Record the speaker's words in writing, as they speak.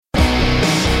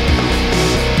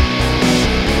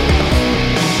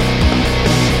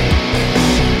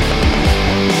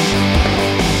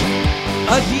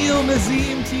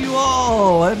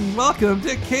welcome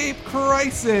to Cape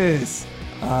Crisis.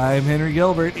 I'm Henry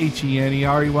Gilbert,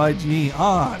 HenryYG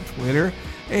on Twitter,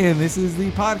 and this is the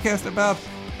podcast about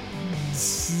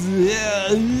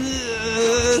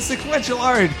sequential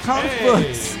art, comic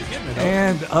books,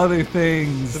 and other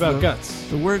things. It's about guts.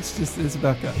 The words just is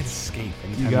about guts. It's escape.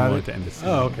 You got it? To end the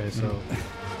Oh, okay, so...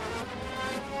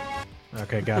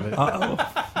 Okay, got it. Uh-oh.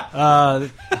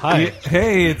 Hi.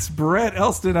 Hey, it's Brett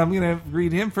Elston. I'm going to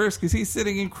read him first because he's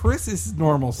sitting in Chris's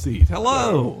normal seat.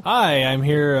 Hello. Hi, I'm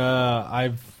here.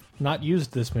 I've not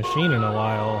used this machine in a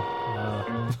while.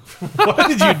 What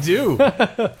did you do?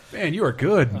 Man, you are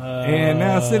good. And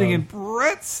now sitting in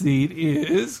Brett's seat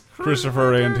is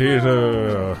Christopher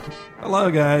Antietam. Hello,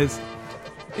 guys.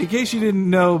 In case you didn't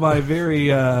know my very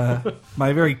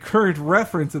current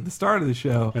reference at the start of the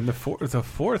show, And the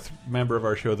fourth member of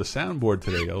our show, the soundboard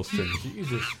today, Elston.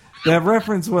 Jesus. that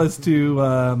reference was to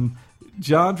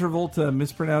John Travolta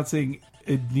mispronouncing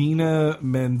Idina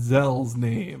Menzel's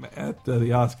name at the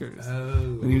Oscars.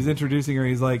 When he was introducing her,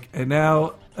 he's like, and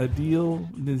now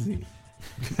Adil Nizzi.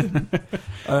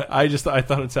 I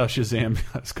thought it's how Shazam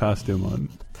got his costume on.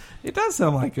 It does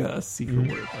sound like a secret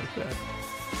word like that.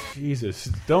 Jesus.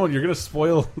 Don't. You're going to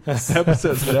spoil this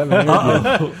episode that I haven't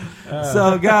heard yet.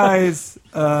 So, guys,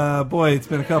 boy, it's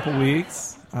been a couple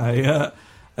weeks. I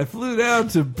flew down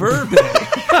to Burbank.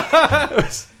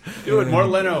 Do it. More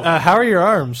Leno. How are your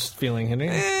arms feeling, Henry?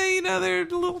 They're a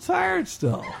little tired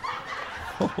still.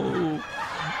 Oh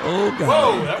God.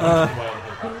 Whoa,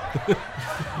 that was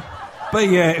But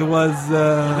yeah, it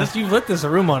was. You lit this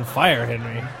room on fire,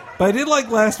 Henry. But I did like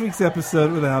last week's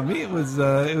episode without me. It was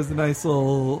a nice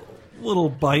little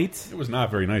bite. It was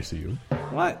not very nice of you.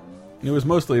 What? It was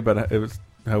mostly about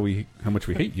how much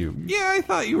we hate you. Yeah, I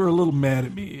thought you were a little mad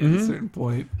at me at a certain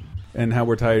point. And how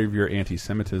we're tired of your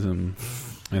anti-Semitism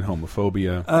and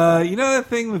homophobia. You know that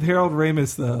thing with Harold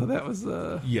Ramis though? That was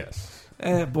Yes.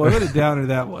 boy, what a downer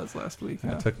that was last week.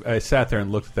 Huh? I sat there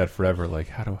and looked at that forever. Like,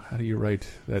 how do you write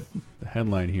that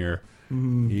headline here?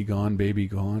 He gone, baby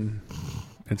gone.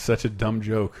 It's such a dumb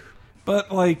joke. But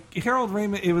like Harold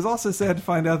Ramis, it was also sad to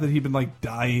find out that he'd been like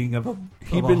dying of a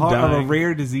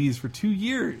rare disease for 2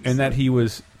 years, and that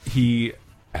he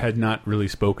had not really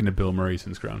spoken to Bill Murray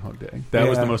since Groundhog Day. That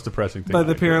was the most depressing thing. But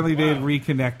apparently they had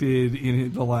reconnected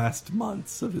in the last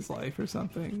months of his life or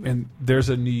something. And there's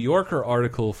a New Yorker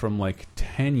article from like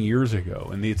 10 years ago,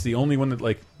 and it's the only one that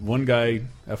like one guy,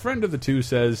 a friend of the two,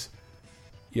 says,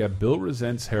 "Yeah, Bill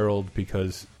resents Harold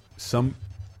because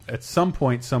at some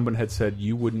point someone had said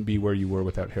you wouldn't be where you were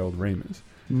without Harold Ramis."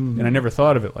 And I never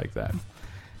thought of it like that.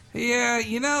 Yeah,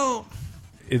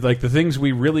 It's like the things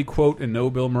we really quote and know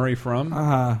Bill Murray from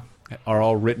are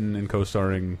all written and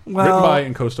written by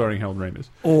and co-starring Harold Ramis.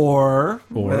 Or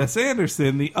Wes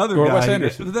Anderson, the other guy. Wes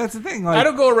Anderson. That's the thing. Like, I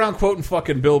don't go around quoting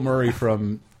fucking Bill Murray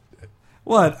from...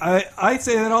 What? I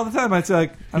say that all the time. I say,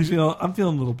 like, I'm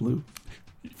feeling a little blue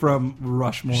from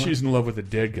Rushmore. She's in love with a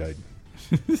dead guy.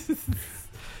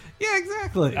 Yeah,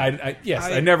 exactly.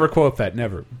 I never quote that,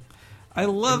 never. I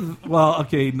love, well,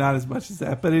 okay, not as much as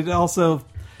that, but it also,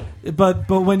 but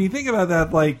when you think about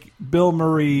that, like, Bill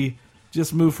Murray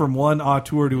just moved from one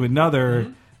auteur to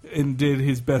another and did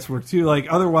his best work too. Like,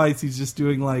 otherwise he's just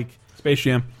doing like Space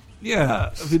Jam.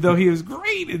 Yeah, though he was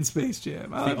great in Space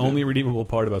Jam. The only redeemable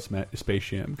part about Space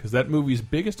Jam, because that movie's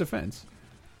biggest offense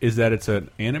is that it's an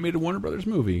animated Warner Brothers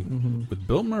movie with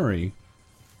Bill Murray,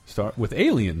 with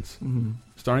aliens,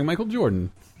 starring Michael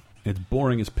Jordan. It's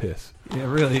boring as piss. Yeah, it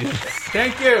really is.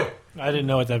 Thank you. I didn't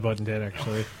know what that button did,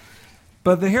 actually.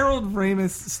 But the Harold Ramis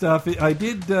stuff,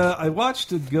 I watched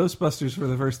Ghostbusters for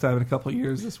the first time in a couple of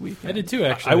years this week. I did too,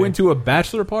 actually. I went to a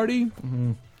bachelor party,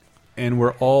 and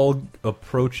we're all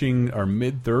approaching our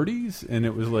mid-30s, and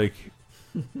it was like,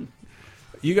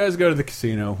 you guys go to the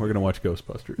casino, we're going to watch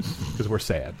Ghostbusters, because we're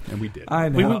sad, and we did. I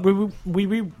know. We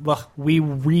rewatched it. We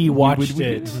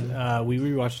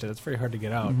rewatched it. It's very hard to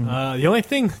get out. The only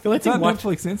thing, It's on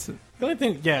Netflix Instant. The only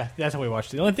thing, yeah, that's how we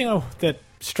watched it. The only thing that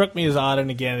struck me as odd, and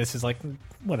again, this is like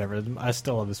whatever. I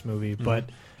still love this movie, but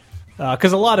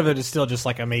because a lot of it is still just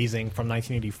like amazing from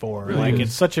 1984. Really like is.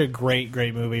 it's such a great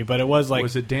movie. But it was like,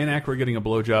 was it Dan Aykroyd getting a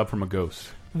blowjob from a ghost?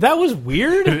 That was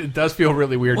weird. It does feel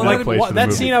really weird. Well,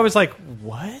 that scene, I was like,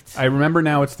 what? I remember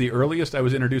now. It's the earliest I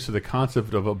was introduced to the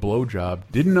concept of a blowjob.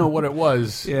 Didn't know what it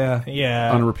was.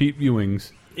 Yeah. On repeat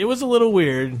viewings. It was a little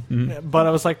weird, but I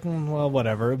was like, well,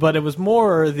 whatever. But it was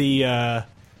more the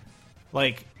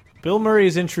like Bill Murray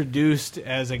is introduced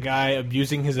as a guy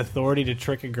abusing his authority to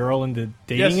trick a girl into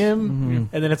dating him,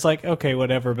 and then it's like, okay,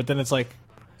 whatever. But then it's like,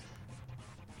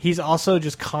 he's also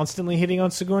just constantly hitting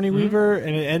on Sigourney Weaver,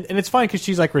 and it's fine because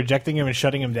she's like rejecting him and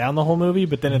shutting him down the whole movie.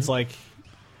 But then it's like,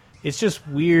 it's just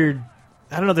weird.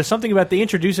 I don't know. There's something about they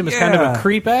introduce him as kind of a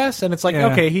creep ass, and it's like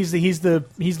okay, he's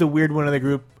the weird one of the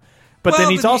group. But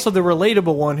then he's also the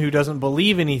relatable one who doesn't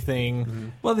believe anything. Mm-hmm.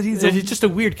 Well, that he's just a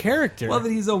weird character. Well,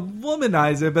 that he's a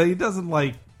womanizer, but he doesn't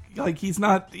like he's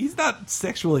not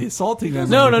sexually assaulting them.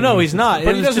 No, he's not.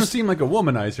 But he doesn't seem like a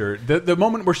womanizer. The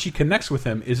moment where she connects with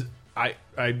him is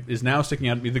is now sticking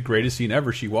out to me the greatest scene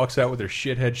ever. She walks out with her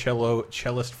shithead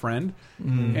cellist friend,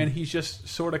 and he's just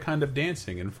sort of kind of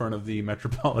dancing in front of the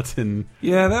Metropolitan.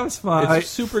 Yeah, that was fun. It's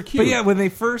super cute. But yeah, when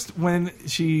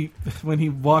he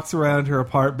walks around her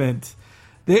apartment,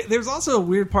 there's also a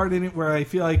weird part in it where I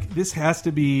feel like this has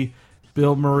to be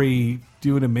Bill Murray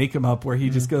doing a make him up, where he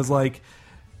just goes like,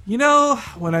 you know,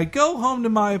 when I go home to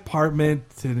my apartment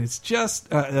and it's just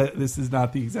this is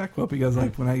not the exact quote. He goes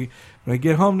like, when I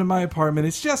get home to my apartment,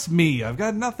 it's just me. I've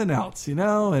got nothing else, you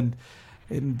know. And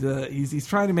he's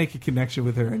trying to make a connection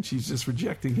with her, and she's just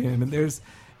rejecting him. And there's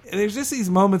just these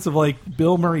moments of like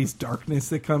Bill Murray's darkness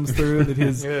that comes through. That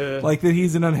his like that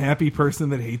he's an unhappy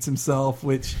person that hates himself,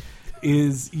 which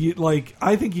is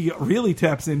I think he really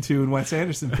taps into in Wes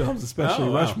Anderson films, especially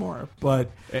Rushmore. But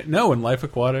no, in Life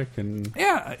Aquatic and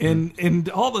and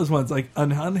all those ones, like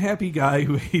an unhappy guy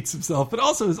who hates himself, but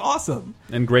also is awesome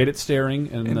and great at staring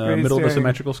in the middle of a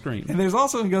symmetrical screen. And there's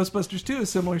also in Ghostbusters 2 a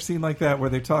similar scene like that where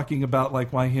they're talking about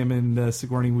like why him and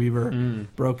Sigourney Weaver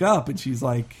broke up, and she's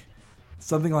like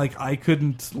something like, I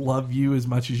couldn't love you as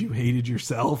much as you hated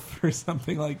yourself, or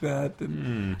something like that.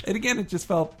 And again, it just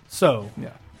felt so.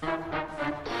 Yeah.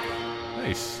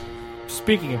 Nice.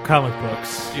 Speaking of comic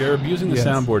books, you're abusing the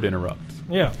soundboard. Interrupt.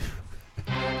 Yeah.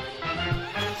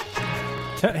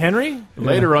 Henry?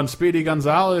 Later on Speedy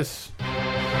Gonzales.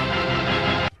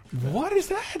 What is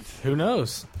that? Who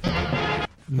knows?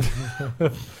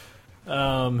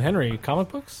 Henry, comic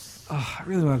books? Oh, I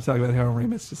really want to talk about Harold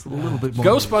Ramis just a little bit more.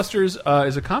 Ghostbusters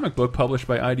is a comic book published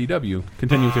by IDW.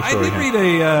 Continue with your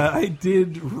story. I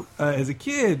did read as a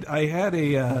kid, I had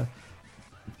a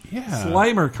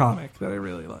Slimer comic that I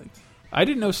really liked. I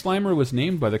didn't know Slimer was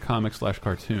named by the comic /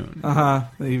 cartoon.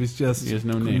 He was just he has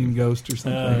no Green name. Ghost or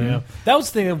something. That was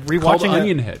the thing of rewatching called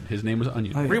Onionhead. His name was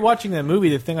Onionhead. Rewatching that movie,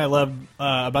 the thing I loved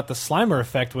about the Slimer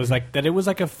effect was like that it was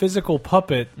like a physical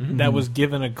puppet that was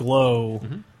given a glow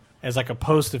as like a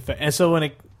post effect, and so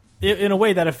when in a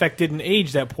way that effect didn't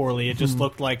age that poorly. It just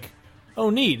looked like, oh,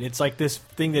 neat. It's like this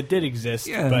thing that did exist,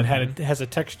 but has a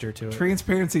texture to it.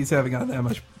 Transparency's having gotten that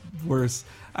much worse.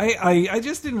 I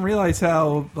just didn't realize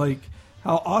how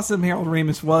awesome Harold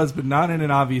Ramis was, but not in an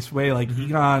obvious way. Like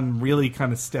Egon really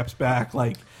kind of steps back,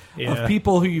 like of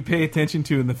people who you pay attention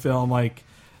to in the film. Like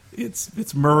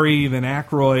it's Murray, then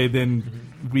Aykroyd,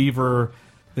 then Weaver,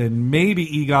 then maybe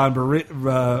Egon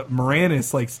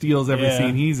Moranis like steals every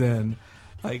scene he's in.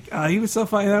 Like he was so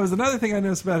funny. That was another thing I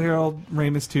noticed about Harold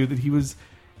Ramis too, that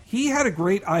he had a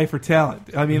great eye for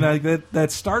talent. I mean, like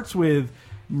that starts with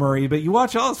Murray, but you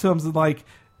watch all his films and like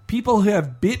people who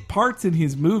have bit parts in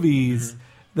his movies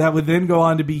that would then go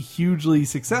on to be hugely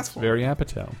successful. Very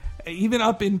Apatow. Even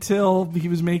up until he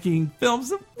was making films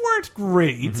that weren't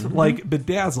great, like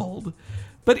Bedazzled.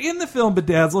 But in the film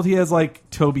Bedazzled, he has like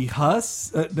Toby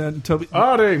Huss, Toby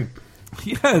Harding.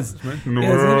 Yes,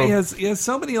 he has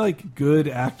so many like good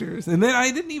actors, and then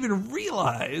I didn't even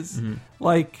realize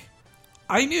like.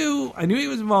 I knew he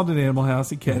was involved in Animal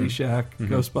House and Caddyshack,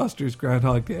 Ghostbusters,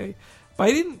 Groundhog Day, but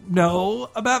I didn't know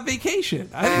about Vacation.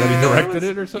 That he directed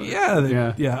it or something?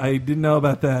 Yeah, I didn't know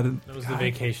about that. And, that was the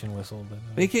Vacation whistle. But,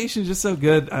 Vacation is just so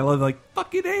good. I love like,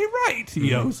 fucking A right,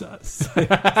 he owes us. We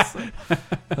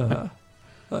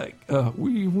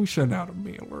sent out a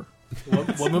mailer.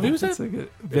 What movie was that?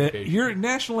 Your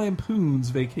National Lampoon's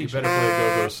Vacation. You better play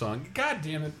a Go-Go song. God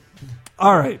damn it.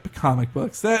 All right, but comic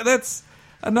books. That's...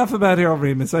 Enough about Harold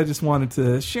Ramis. I just wanted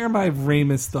to share my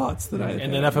Ramis thoughts that I had.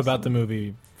 And enough about the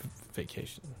movie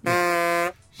Vacation.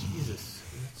 Jesus,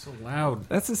 that's so loud.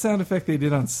 That's the sound effect they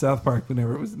did on South Park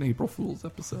whenever it was an April Fool's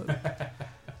episode.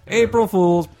 April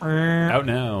Fool's. Out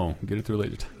now. Get it through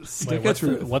later. Stick it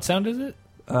through. What sound is it?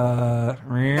 I'm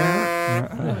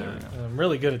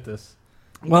really good at this.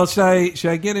 Well, should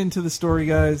I get into the story,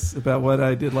 guys, about what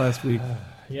I did last week?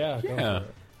 Yeah. Go for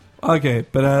it. Okay,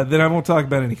 but then I won't talk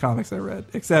about any comics I read,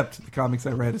 except the comics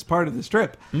I read as part of this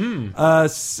trip.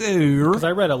 Because I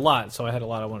read a lot, so I had a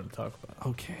lot I wanted to talk about.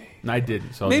 Okay. I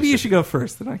didn't. So maybe you should go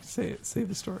first, then I can say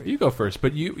the story. You go first,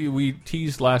 but we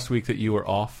teased last week that you were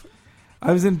off.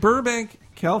 I was in Burbank,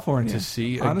 California, to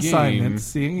see on a assignment,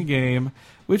 seeing a game,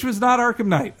 which was not Arkham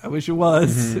Knight. I wish it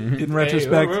was. In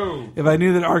retrospect, if I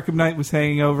knew that Arkham Knight was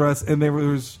hanging over us, and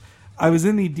I was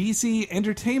in the DC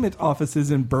Entertainment offices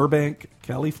in Burbank,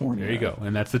 California. There you go,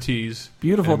 and that's the tease.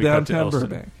 Beautiful downtown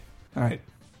Burbank. All right.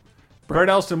 Brett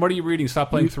Elston, what are you reading? Stop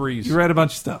playing threes. You read a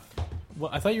bunch of stuff. Well,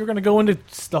 I thought you were going to go into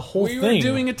the whole we thing. were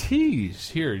doing a tease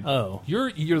here. Oh.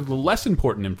 You're the less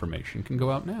important information can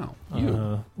go out now.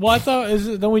 Well, I thought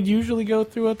don't we usually go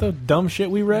through the dumb shit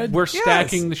we read? We're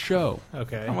stacking the show.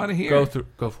 Okay. I want to hear.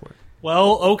 Go for it.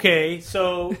 Well, okay.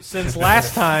 So since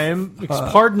last time,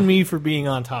 pardon me for being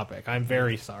on topic. I'm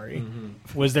very sorry.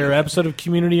 Was there an episode of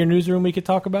Community or Newsroom we could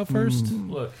talk about first?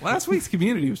 Look, Last week's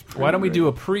Community was pretty why don't we great. do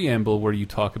a preamble where you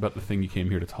talk about the thing you came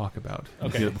here to talk about?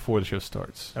 Okay. Before the show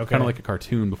starts. Okay. Kind of like a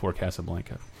cartoon before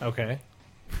Casablanca. Okay.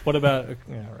 What about?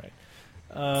 Yeah, all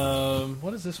right. What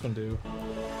does this one do?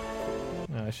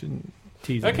 No, I shouldn't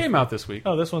tease. That it. came out this week.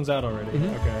 Oh, this one's out already.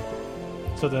 Okay.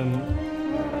 So then.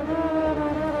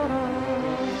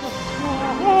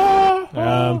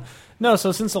 No,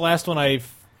 so since the last one,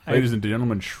 Ladies and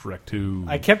gentlemen, Shrek 2.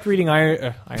 I kept reading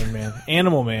Iron Man,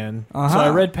 Animal Man. So I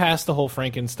read past the whole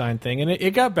Frankenstein thing, and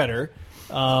it got better.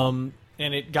 And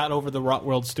it got over the Rot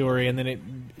World story, and then it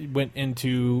went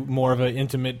into more of an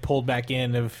intimate, pulled back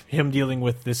in of him dealing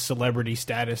with this celebrity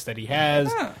status that he has.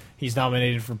 Yeah. He's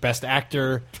nominated for Best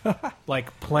Actor,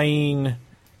 like playing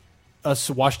a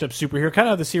washed-up superhero. Kind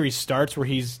of how the series starts, where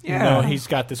he's he's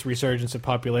got this resurgence of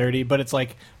popularity, but it's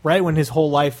like right when his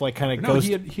whole life like kind of No, goes.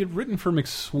 he had written for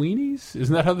McSweeney's.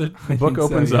 Isn't that how the book think so,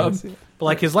 opens up? yes, yeah. But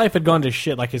like his life had gone to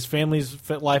shit. Like his family's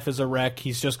life is a wreck.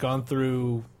 He's just gone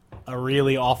through a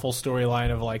really awful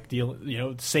storyline of like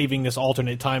saving this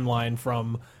alternate timeline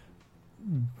from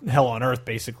hell on earth,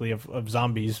 basically of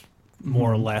zombies,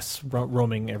 more or less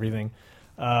roaming everything.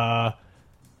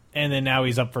 And then now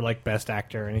he's up for like Best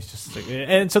Actor, and he's just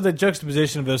and so the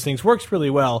juxtaposition of those things works really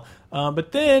well.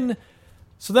 But then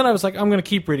I was like, I'm going to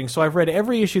keep reading. So I've read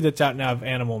every issue that's out now of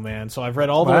Animal Man. So I've read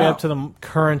all the way up to the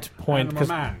current point. Animal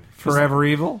Man. Forever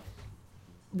Evil?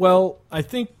 Well, I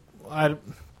think I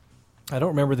don't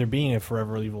remember there being a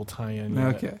Forever Evil tie-in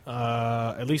yet. Okay.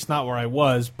 At least not where I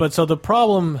was. But so the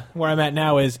problem where I'm at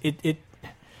now is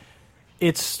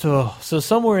it's so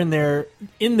somewhere in there,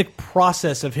 in the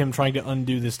process of him trying to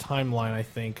undo this timeline, I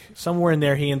think, somewhere in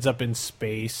there he ends up in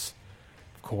space,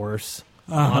 of course,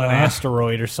 on an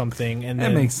asteroid or something. And That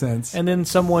then, makes sense. And then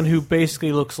someone who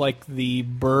basically looks like the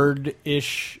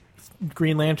bird-ish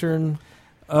Green Lantern,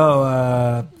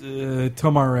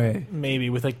 Tomare. maybe,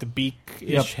 with like the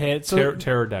beak-ish head. So,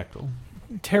 Pterodactyl.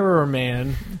 Terror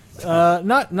Man,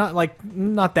 not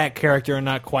that character, and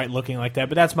not quite looking like that,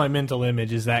 but that's my mental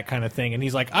image, is that kind of thing. And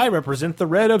he's like, I represent the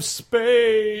red of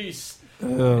space,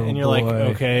 and you're like,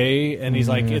 okay. And he's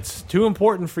like, it's too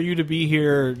important for you to be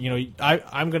here.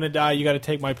 I'm gonna die. You got to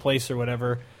take my place or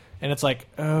whatever. And it's like,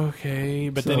 okay,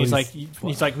 but So then he's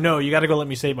like, no, you got to go let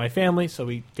me save my family. So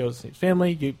he goes to his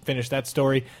family. You finish that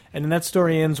story, and then that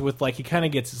story ends with like he kind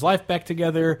of gets his life back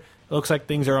together. It looks like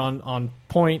things are on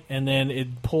point, and then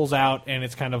it pulls out, and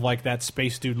it's kind of like that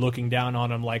space dude looking down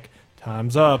on him, like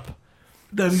time's up.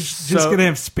 He's just going to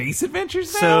have space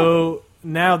adventures now? So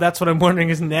now that's what I'm wondering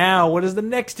is now what is the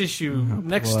next issue,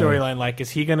 next boy. storyline like? Is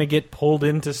he going to get pulled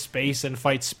into space and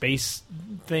fight space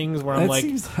things? Where I'm That like,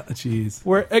 seems... Jeez.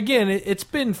 where again it's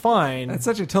been fine. That's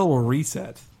such a total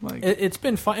reset. Like, It's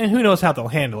been fine, and who knows how they'll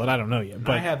handle it? I don't know yet.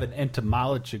 But I have an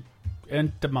entomological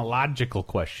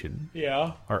question.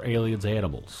 yeah, Are aliens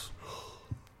animals?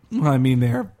 I mean,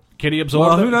 they're... Can he absorb?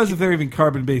 Well, who knows if they're even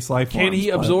carbon-based life forms? Can he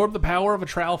but- absorb the power of a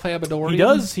Tralfamadorian? he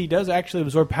does. He does actually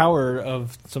absorb power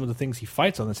of some of the things he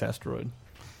fights on this asteroid.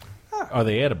 Are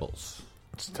they edibles?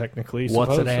 It's technically. What's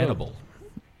an supposed so. animal?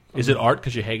 Is it art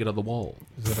because you hang it on the wall?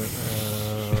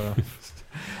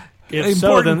 If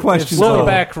Important question, We'll though. be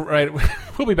back. Right,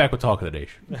 we'll be back with Talk of the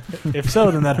Nation. If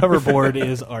so, then that hoverboard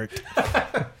is art.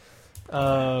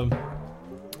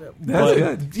 That's but-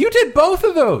 good. You did both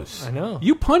of those. I know.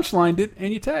 You punchlined it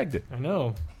and you tagged it. I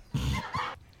know.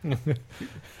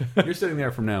 You're sitting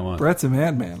there from now on. Brett's a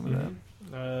madman with that.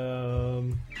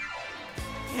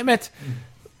 Damn it!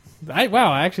 I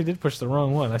actually did push the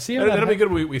wrong one. I see how That'll be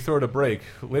good. We throw it a break,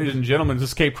 ladies and gentlemen. This is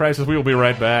Escape Crisis. We will be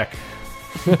right back.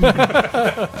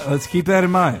 Let's keep that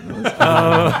in mind.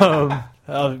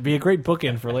 It'll be a great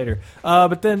bookend for later.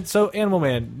 But then, so Animal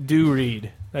Man, do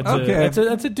read. That's Okay.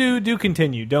 that's a do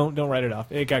continue. Don't write it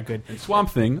off. It got good. And Swamp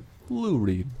Thing, Lou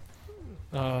Reed.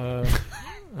 I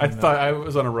thought I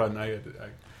was on a run. I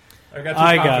got.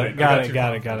 I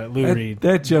got it. Lou Reed.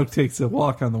 That joke takes a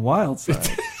walk on the wild side.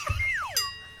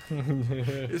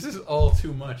 This is all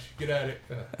too much. Get at it.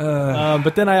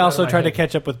 But then I also my tried to head.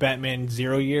 catch up with Batman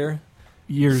Year Year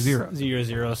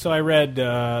 0. So I read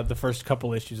the first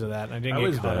couple issues of that, and I didn't I get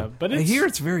was caught bad. up. But I it's hear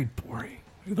it's very boring.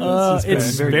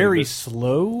 it's very good.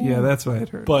 slow. Yeah, that's what I'd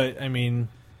heard. But I mean,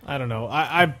 I don't know.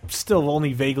 I'm still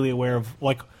only vaguely aware of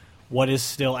like what is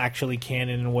still actually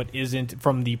canon and what isn't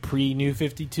from the pre-New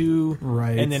 52.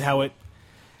 Right. And then how it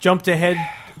jumped ahead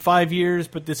 5 years,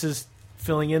 but this is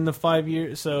filling in the 5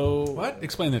 years. So What?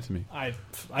 Explain that to me.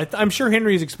 I'm sure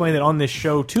Henry's explained it on this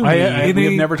show to me. We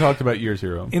have never talked about Year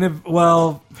Zero.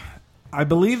 I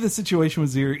believe the situation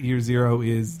with Year Zero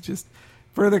is just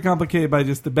further complicated by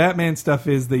just the Batman stuff.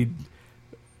 Is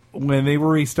when they were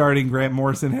restarting, Grant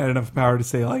Morrison had enough power to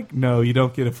say, like, no, you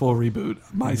don't get a full reboot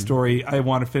of my story. I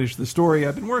want to finish the story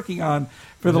I've been working on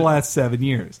for the last 7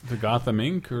 years. The Gotham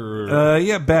Inc. or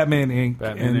yeah, Batman Inc.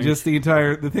 Batman Inc. Just the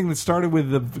thing that started with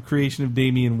the creation of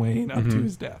Damian Wayne up to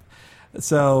his death.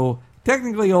 So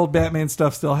technically, old Batman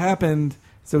stuff still happened.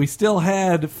 So he still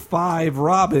had 5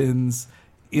 Robins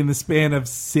in the span of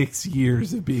 6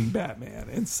 years of being Batman.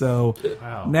 And so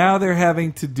now they're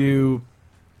having to do...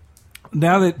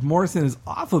 Now that Morrison is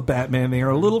off of Batman, they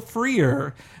are a little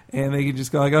freer, and they can just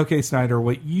go like, okay, Snyder,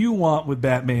 what you want with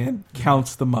Batman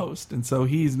counts the most. And so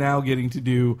he's now getting to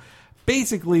do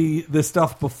basically the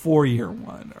stuff before Year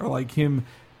One, or like him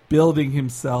building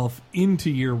himself into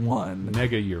Year One.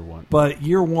 Mega Year One. But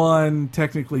Year One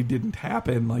technically didn't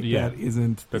happen. Like that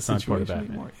isn't That's the not part situation of Batman.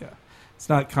 anymore. Yeah. It's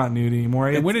not continuity anymore.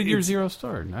 And when did Year Zero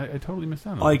start? I totally missed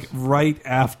out on like this. right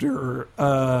after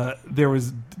there was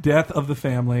death of the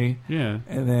family, Yeah.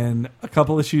 and then a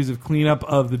couple issues of cleanup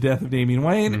of the death of Damian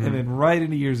Wayne, and then right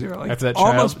into Year Zero. Like After that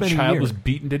almost been a child year. was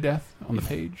beaten to death on the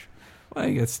page. Well,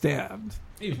 he got stabbed.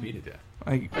 He was beaten to death.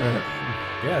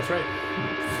 Yeah, that's right.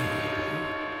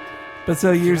 but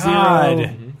so Year God.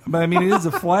 Zero. But I mean, it is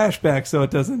a flashback, so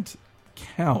it doesn't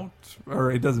count,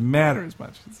 or it doesn't matter as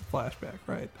much. It's a flashback,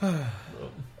 right?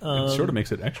 It sort of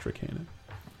makes it extra canon.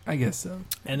 I guess so.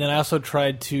 And then I also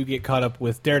tried to get caught up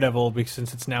with Daredevil because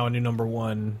since it's now a new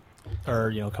 #1,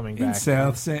 or coming In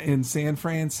back in San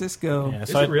Francisco. Yeah, Is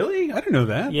so it really? I didn't know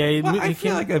that. Yeah, Well, I he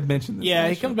feel came- like I've mentioned this. Yeah, on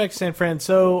he the comes show. back to San Fran.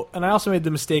 So, and I also made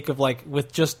the mistake of like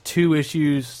with just 2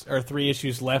 issues or 3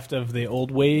 issues left of the old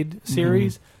Wade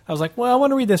series. I was like, well, I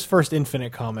want to read this first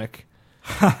Infinite comic.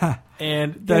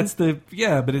 And then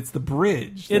but it's the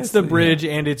bridge. it's That's the bridge,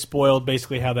 and it spoiled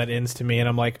basically how that ends to me. And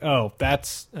I'm like, oh,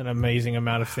 that's an amazing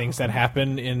amount of things that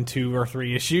happen in 2 or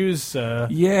 3 issues.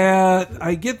 Yeah,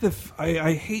 I get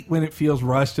I hate when it feels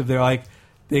rushed. If they're like,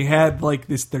 they had like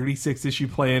this 36 issue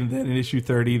plan, then in issue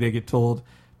 30 they get told,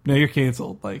 no, you're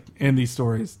canceled. Like, end these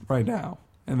stories right now.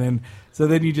 And then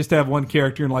you just have one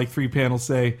character in like 3 panels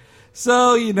say,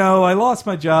 so I lost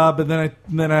my job, and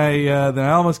then I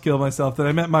almost killed myself. Then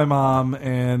I met my mom,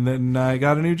 and then I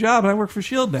got a new job, and I work for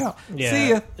Shield now. Yeah, See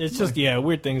ya. it's just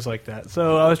weird things like that.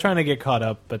 So I was trying to get caught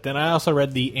up, but then I also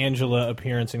read the Angela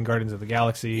appearance in Guardians of the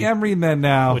Galaxy. Yeah, I'm reading that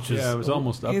now. Which is Yeah, it was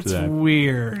almost up to it's that.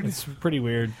 weird. it's pretty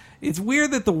weird. It's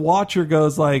weird that the Watcher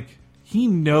goes like, he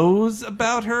knows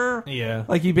about her. Yeah.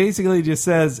 Like, he basically just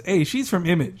says, hey, she's from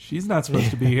Image. She's not supposed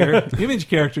to be here. Image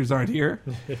characters aren't here.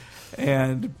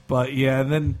 But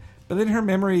then her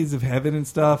memories of heaven and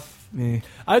stuff.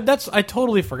 I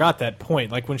totally forgot that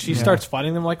point. Like when she starts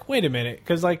fighting them, like, wait a minute,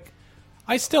 because like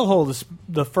I still hold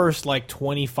the first like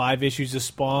 25 issues of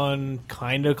Spawn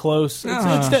kind of close.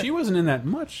 She wasn't in that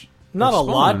much. Not of a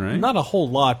Spawn, lot, right? not a whole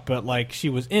lot, but like she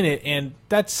was in it, and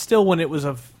that's still when it was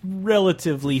a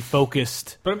relatively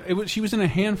focused. But she was in a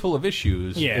handful of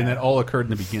issues, Yeah. and that all occurred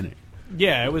in the beginning.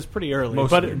 Yeah, it was pretty early, Most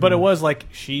but of it. but it was like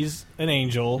she's an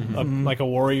angel, like a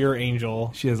warrior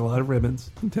angel. She has a lot of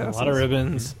ribbons and A tassels. lot of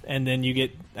ribbons, and then you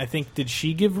get. I think did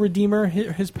she give Redeemer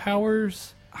his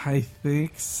powers? I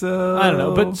think so. I don't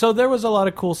know, but so there was a lot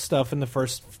of cool stuff in the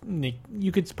first.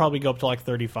 You could probably go up to like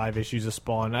 35 issues of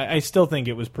Spawn. I still think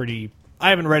it was pretty. I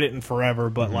haven't read it in forever,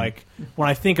 but like when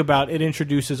I think about it,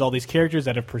 introduces all these characters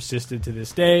that have persisted to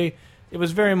this day. It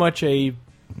was very much a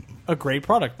great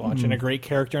product launch and a great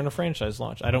character and a franchise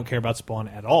launch. I don't care about Spawn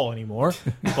at all anymore,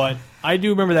 but I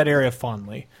do remember that area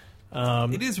fondly.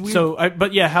 It is weird. So,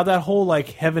 but yeah, how that whole like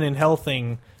heaven and hell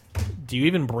thing. Do you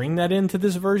even bring that into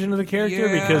this version of the character?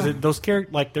 Yeah. Because those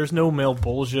characters, like, there's no male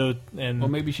bullshit, and Well,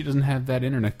 maybe she doesn't have that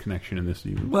internet connection in this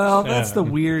universe. Well, that's Yeah. the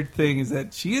weird thing, is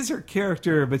that she is her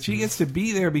character, but she gets to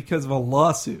be there because of a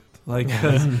lawsuit. Like,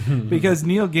 because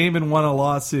Neil Gaiman won a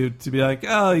lawsuit to be like,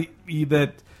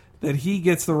 that he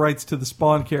gets the rights to the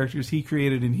Spawn characters he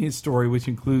created in his story, which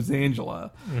includes Angela.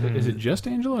 Is it just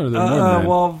Angela, or are there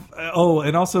more than that?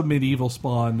 And also Medieval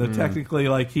Spawn. That technically,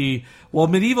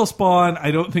 Medieval Spawn,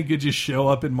 I don't think could just show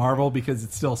up in Marvel because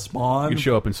it's still Spawn. You could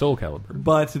show up in Soul Calibur.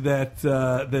 But that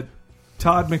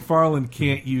Todd McFarlane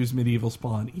can't use Medieval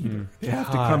Spawn either. They have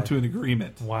to come to an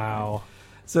agreement. wow.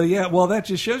 So yeah, well, that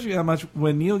just shows you how much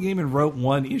when Neil Gaiman wrote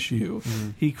one issue,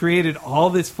 he created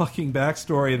all this fucking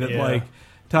backstory that Yeah. like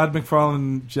Todd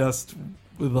McFarlane just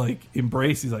with like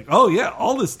embrace. He's like, oh yeah,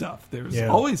 all this stuff. There was and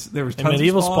tons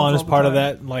Medieval of Spawn is all the part of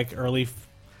time. that like early first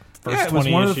Yeah, it was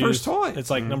 20 one of issues. the first toys. It's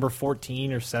like number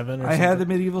 14 or 7 or I something. had the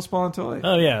Medieval Spawn toy.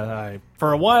 Oh yeah,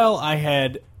 for a while I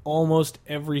had almost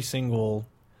every single.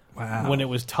 Wow. When it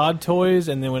was Todd Toys,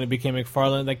 and then when it became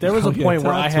McFarlane, like there was Oh, a yeah, point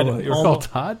where Todd I had Toys. They were called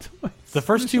Todd Toys. the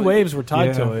first 2 waves were Todd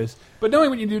Yeah. Toys. But knowing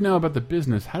what you do now about the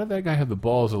business, how did that guy have the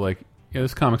balls of like, yeah,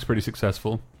 this comic's pretty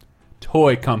successful.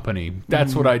 Toy company.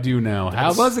 That's what I do now.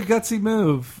 How It was a gutsy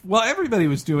move. Well, everybody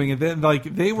was doing it. Then, like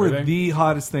they were they? the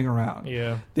hottest thing around.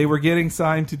 Yeah. They were getting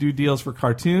signed to do deals for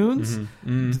cartoons.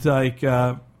 Like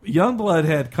Youngblood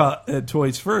had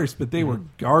toys first, but they were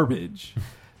garbage.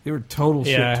 They were total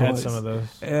shit Yeah, I toys. had some of those.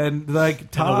 And like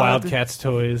And Todd, the Wildcats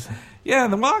toys. Yeah,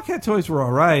 and the Wildcat toys were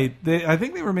all right. I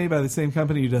think they were made by the same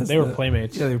company who does. They were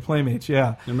Playmates. Yeah, they were Playmates.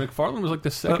 Yeah, And McFarlane was like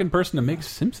the second person to make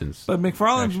Simpsons. but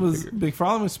McFarlane Action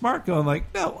figure. was smart, going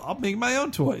like, no, I'll make my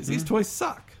own toys. These toys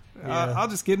suck. Yeah. I'll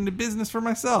just get into business for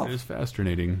myself. It is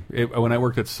fascinating. When I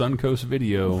worked at Suncoast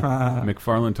Video,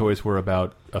 McFarlane toys were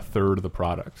about a third of the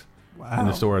product in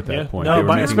the store at that point. They No, were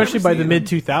by, making- especially by the seen mid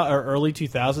 2000 or early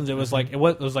 2000s, it was like it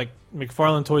was like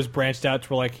McFarlane Toys branched out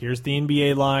to like here's the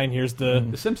NBA line, here's the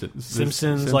The Simpsons.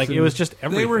 Simpsons. Like it was just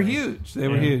everything. They were huge. They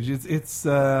were Yeah.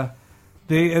 huge.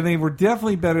 They were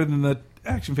definitely better than the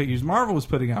action figures Marvel was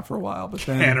putting out for a while. But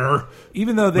then, Kenner.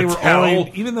 even though they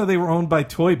Mattel. were owned by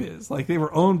Toy Biz, like they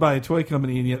were owned by a toy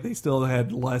company, and yet they still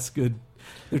had less good.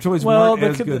 Their toys weren't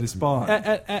as good as Spawn.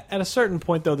 At a certain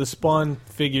point, though, the Spawn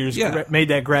figures Yeah. made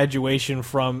that graduation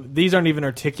from these aren't even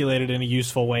articulated in a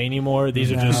useful way anymore.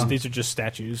 These are just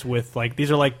statues with like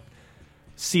these are like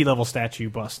sea level statue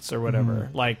busts or whatever.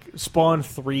 Like Spawn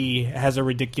 3 has a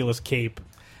ridiculous cape.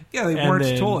 Yeah, they And weren't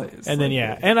then- toys. And then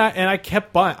Like,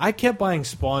 I kept buying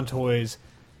Spawn toys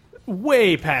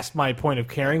way past my point of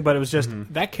caring, but it was just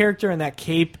that character and that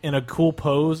cape in a cool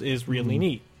pose is really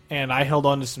neat. And I held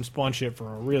on to some Spawn shit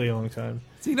for a really long time.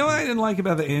 So you know what I didn't like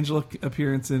about the Angela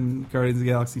appearance in Guardians of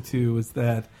the Galaxy 2 was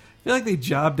that I feel like they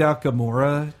jobbed out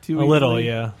Gamora too A little, easily.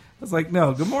 yeah. I was like,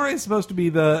 no, Gamora is supposed to be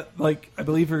the, like, I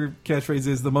believe her catchphrase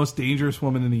is the most dangerous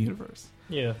woman in the universe.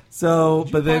 Yeah. So,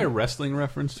 Did but you buy a then, wrestling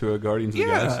reference to a Guardians of the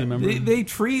yeah, Galaxy member? they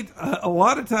treat a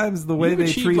lot of times the way You they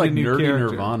achieved, treat like a new nerdy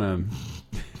character. Nirvana.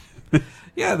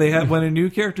 Yeah, they have when a new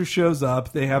character shows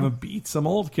up, they have them beat some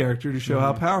old character to show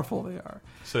how powerful they are.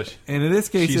 So And in this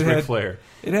case, she's it Ric had, Flair.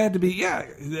 It had to be,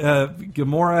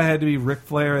 Gamora had to be Ric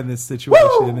Flair in this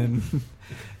situation,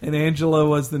 and Angela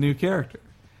was the new character,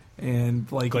 and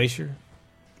like Glacier.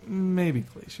 maybe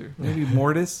Glacier, maybe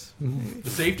Mortis. Maybe. The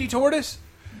safety tortoise?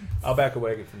 I'll back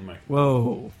away from the mic.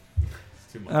 Whoa!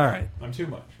 It's too much. All right, I'm too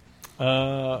much.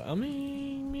 I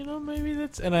mean, maybe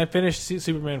that's. And I finished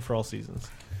Superman for all seasons.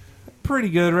 pretty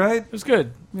good, right? It was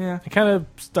good. Yeah, I kind of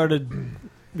started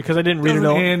because I didn't read it doesn't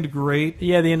all. end great.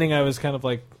 Yeah, the ending I was kind of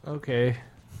like okay,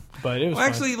 but it was Well,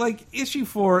 fine. actually, like issue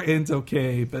 4 ends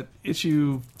okay, but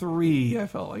issue 3 I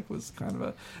felt like was kind of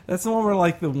a. That's the one where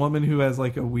like the woman who has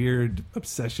like a weird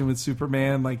obsession with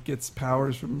Superman like gets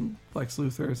powers from Lex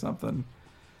Luthor or something.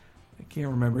 I can't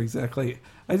remember exactly.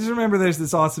 I just remember there's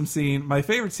this awesome scene. My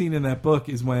favorite scene in that book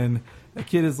is when a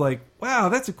kid is like, "Wow,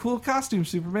 that's a cool costume,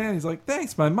 Superman." He's like,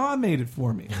 "Thanks, my mom made it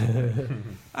for me."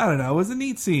 I don't know. It was a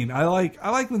neat scene. I like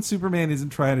when Superman isn't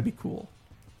trying to be cool.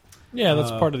 Yeah, that's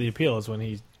part of the appeal is when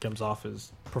he comes off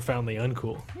as profoundly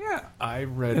uncool. Yeah, I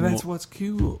read and that's more, what's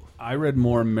cool. I read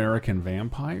more American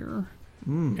Vampire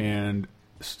and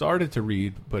started to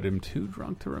read, but am too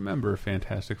drunk to remember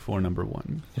Fantastic Four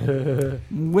 #1.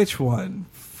 Which one?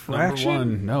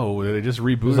 Fraction? #1? No, they just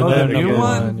rebooted Oh, that the new again.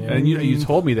 one? Yeah. And you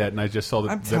told me that, and I just saw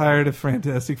that. I'm tired of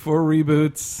Fantastic Four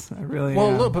reboots. I really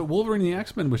Well, am. look, but Wolverine and the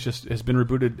X-Men has been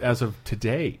rebooted as of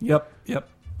today, Yep.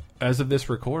 as of this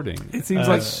recording. It seems like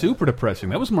like super depressing.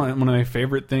 That was one of my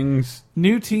favorite things.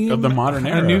 new team Of the modern A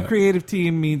era. new creative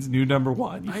team means new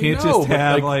 #1. You I can't know, just but,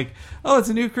 have like- oh, it's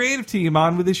a new creative team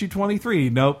on with issue 23.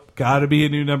 Nope, got to be a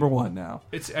new #1 now.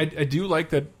 I do like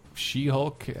that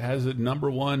She-Hulk has a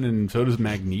 #1, and so does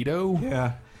Magneto.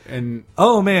 Yeah. And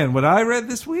Oh man, what I read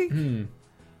this week,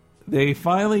 they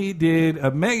finally did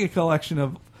a mega collection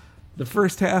of the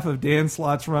first half of Dan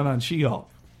Slott's run on She-Hulk.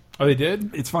 oh, they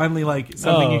did. It's finally like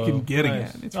something you can get nice.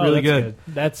 again. It's Oh, really that's good.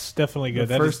 That's definitely good.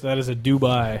 The first- That is a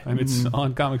Dubai. I mean, it's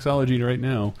on Comixology right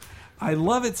now. I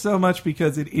love it so much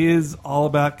because it is all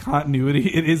about continuity.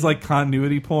 It is like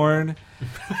continuity porn,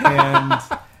 and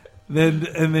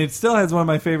then it still has one of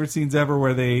my favorite scenes ever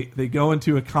where they go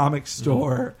into a comic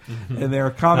store and there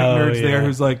are comic Oh, nerds there yeah.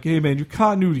 who's like, "Hey man, your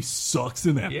continuity sucks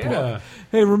in that Yeah. book.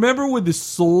 Hey, remember with the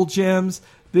soul gems?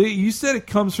 You said it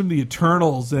comes from the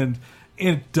Eternals and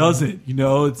and it doesn't. You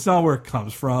know, it's not where it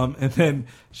comes from. And then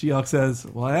She-Hulk says,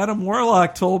 "Well, Adam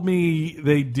Warlock told me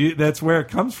they do. That's where it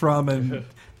comes from, and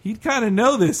he'd kind of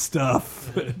know this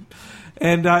stuff."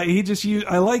 And he just used.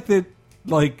 I like that.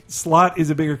 Like, Slott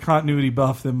is a bigger continuity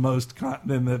buff than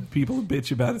than the people who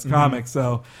bitch about his comics,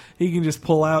 so he can just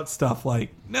pull out stuff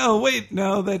like, no,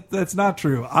 that's not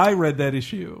true. I read that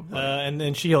issue. And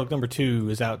then She-Hulk number 2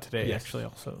 is out today, actually,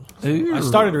 also. So Ooh. I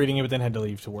started reading it, but then had to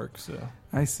leave to work, so.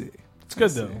 I see. It's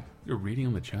good, though. You're reading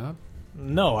on the job?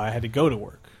 No, I had to go to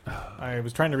work. I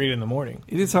was trying to read it in the morning.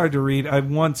 It is hard to read. I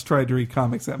once tried to read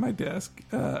comics at my desk,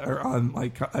 or on,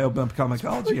 like, I opened up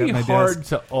Comixology at my desk. It's hard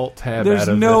to alt-tab There's out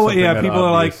of no, something yeah, that people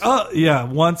obvious. are like, oh, yeah,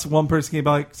 once one person came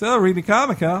by, like, so, reading a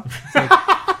comic, huh? It's like,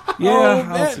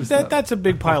 yeah, That's a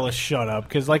big pile of shut up,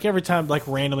 because, like, every time, like,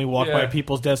 randomly walk by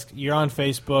people's desk, you're on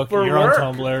Facebook, you're work.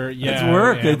 on Tumblr. Yeah, it's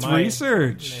work, yeah, it's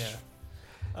research.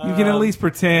 Yeah. You can at least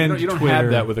pretend You don't Twitter. have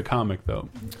that with a comic, though.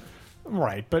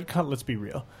 Right, but let's be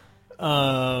real.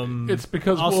 It's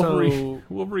because also-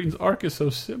 Wolverine's arc is so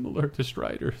similar to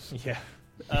Strider's. Yeah.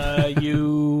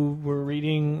 You were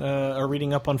reading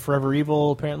up on Forever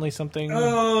Evil, apparently something.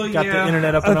 Oh, Got yeah. the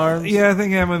internet up in arms. Yeah, I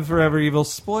think I'm with Forever Evil.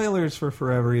 Spoilers for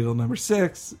Forever Evil number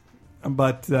 6.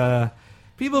 But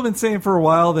people have been saying for a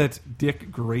while that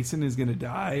Dick Grayson is going to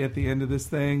die at the end of this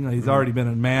thing. He's already been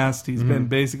unmasked. He's been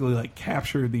basically like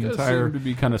captured the Does entire. seem to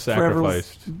be kind of Forever-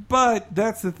 sacrificed. But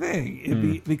that's the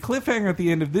thing. The cliffhanger at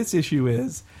the end of this issue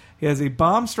is he has a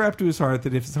bomb strapped to his heart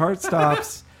that if his heart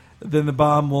stops, then the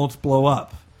bomb won't blow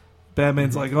up.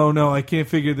 Batman's like, oh no, I can't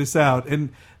figure this out. And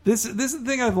this is the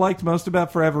thing I've liked most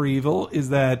about Forever Evil is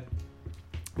that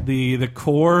the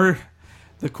core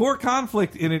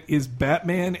conflict in it is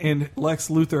Batman and Lex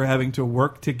Luthor having to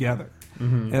work together.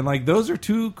 And like those are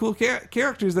two cool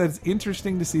characters that it's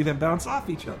interesting to see them bounce off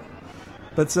each other.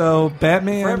 But so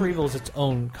Batman Forever Evil is its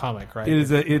own comic, right?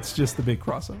 it's just the big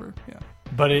crossover. Yeah.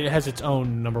 But it has its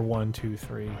own number 1, 2,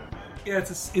 3. Yeah,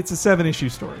 it's a 7-issue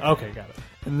story. Okay, got it.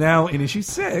 And now in issue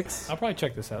 6, I'll probably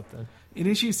check this out then. in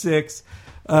issue 6,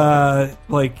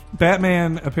 like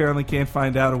Batman apparently can't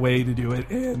find out a way to do it,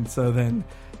 and so then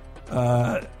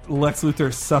Lex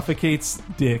Luthor suffocates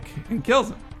Dick and kills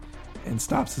him and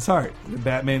stops his heart. And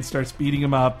Batman starts beating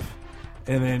him up,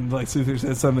 and then Lex Luthor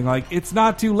says something like, "It's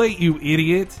not too late, you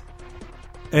idiot."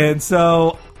 And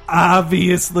so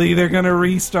obviously they're going to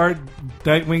restart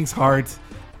Nightwing's heart.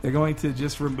 They're going to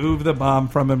just remove the bomb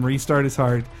from him, restart his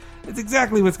heart. It's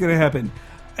exactly what's going to happen.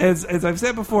 As I've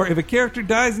said before, if a character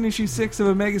dies in issue 6 of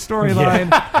a mega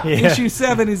storyline, issue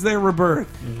 7 is their rebirth.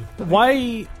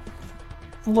 Why?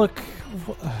 Look,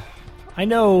 I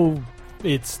know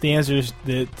it's the answer.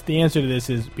 The answer to this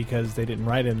is because they didn't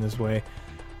write it in this way.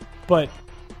 But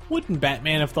wouldn't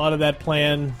Batman have thought of that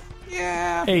plan?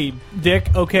 Yeah. Hey,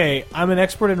 Dick. Okay, I'm an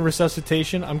expert in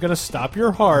resuscitation. I'm gonna stop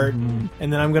your heart, and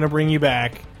then I'm gonna bring you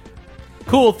back.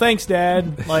 Cool, thanks,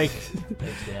 Dad. Like,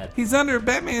 He's under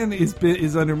Batman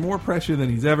is under more pressure than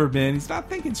he's ever been. He's not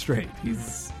thinking straight.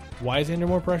 He's why is he under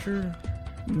more pressure?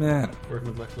 man. Working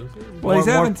with Lex Luthor? Well, he's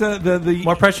More- having to the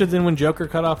More pressure than when Joker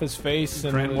cut off his face.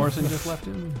 And Grant Morrison just left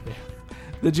him?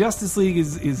 the Justice League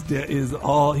is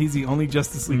all. He's the only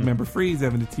Justice League member free. He's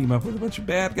having to team up with a bunch of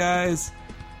bad guys.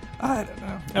 I don't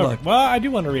know. Oh, Look, well, I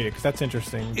do want to read it because that's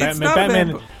interesting. It's not a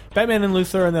bad book. Batman and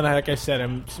Luthor, and then, like I said,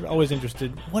 I'm always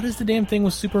interested. What is the damn thing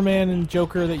with Superman and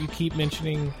Joker that you keep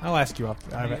mentioning? I'll ask you off.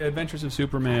 The Adventures of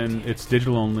Superman. It's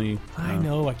digital only. I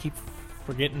know. I keep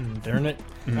forgetting. Darn it.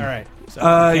 All right. So,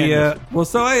 yeah. Well,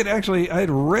 so I had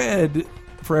read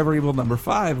Forever Evil number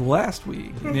 5 last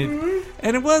week, and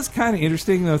it was kind of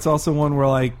interesting. Though it's also one where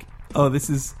like, oh, this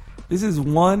is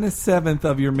 1/7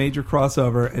 of your major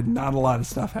crossover, and not a lot of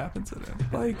stuff happens in it.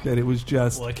 Like that, it was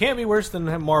just. Well, it can't be worse than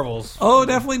Marvel's. Oh,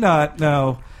 definitely not.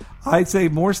 No, I'd say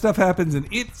more stuff happens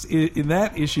in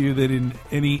that issue than in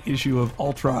any issue of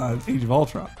Ultron, Age of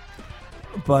Ultron.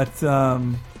 But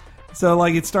so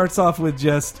like it starts off with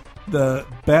just the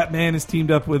Batman is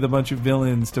teamed up with a bunch of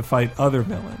villains to fight other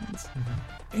villains.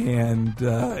 And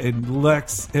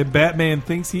Batman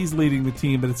thinks he's leading the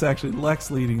team, but it's actually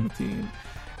Lex leading the team.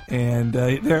 And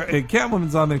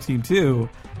Catwoman's on their team too.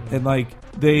 And like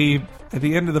they at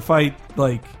the end of the fight,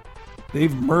 like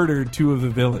they've murdered 2 of the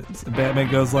villains. And Batman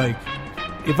goes like,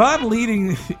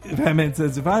 Batman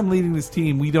says, if I'm leading this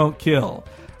team, we don't kill.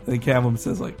 And then Catwoman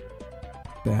says like,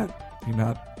 Bat, you're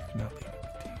not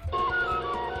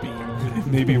leading the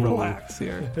team. Maybe relax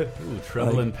here. Ooh,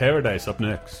 Trouble in Paradise up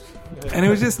next. And it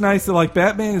was just nice that like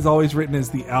Batman is always written as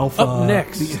the alpha. Up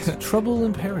next, Trouble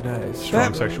in Paradise.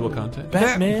 Strong sexual content.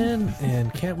 Batman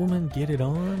and Catwoman get it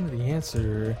on. The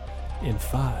answer in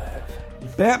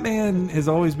 5. Batman has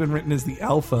always been written as the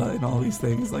alpha in all these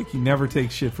things. Like, he never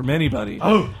takes shit from anybody.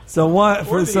 Oh. So what?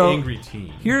 Or the So angry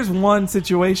teen. here's one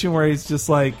situation where he's just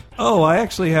like, oh, I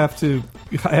actually have to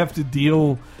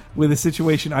deal with a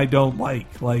situation I don't like.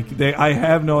 I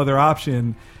have no other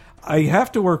option. I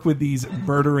have to work with these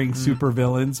murdering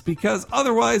supervillains because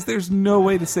otherwise there's no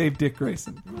way to save Dick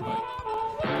Grayson.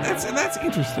 That's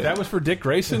interesting. That was for Dick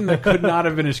Grayson? That could not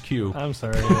have been his cue. I'm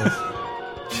sorry.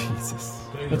 Jesus.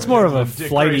 It's more of a Dick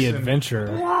flighty Grayson. adventure.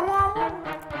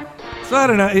 So I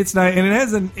don't know. It's nice, and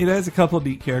it has a couple of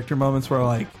neat character moments where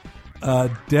like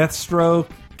Deathstroke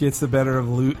gets the better of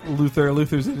Luthor.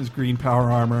 Luther's in his green power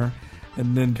armor,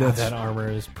 and then That armor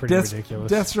is pretty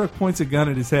ridiculous. Deathstroke points a gun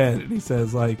at his head, and he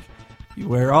says like, "You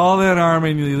wear all that armor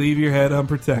and you leave your head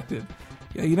unprotected."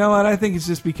 Yeah, you know what? I think it's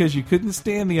just because you couldn't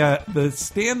stand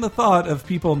the thought of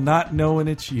people not knowing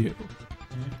it's you.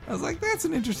 I was like, that's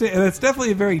an interesting, and that's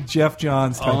definitely a very Jeff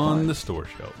Johns type On line. the store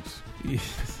shelves.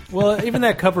 Well, even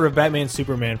that cover of Batman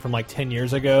Superman from like 10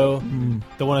 years ago,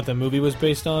 the one that the movie was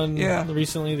based on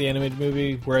recently, the animated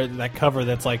movie, where that cover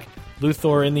that's like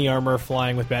Luthor in the armor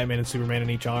flying with Batman and Superman in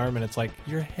each arm, and it's like,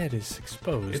 your head is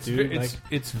exposed, dude.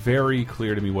 It's very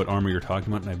clear to me what armor you're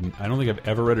talking about, and I don't think I've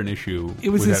ever read an issue It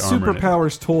was with his that armor in it.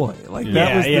 superpowers toy. Like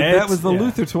Yeah. that was the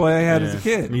Luthor toy I had as a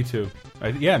kid. Me too.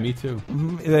 Me too.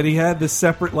 That he had this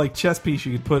separate like chess piece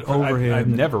you could put over him. I've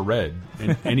never read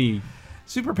any.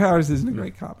 Superpowers isn't a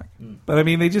great comic, but I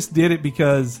mean they just did it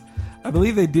because I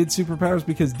believe they did Superpowers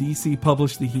because DC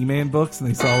published the He-Man books and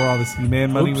they saw where all this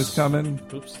He-Man money was coming.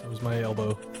 Oops, that was my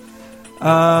elbow.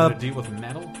 To deal with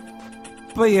metal.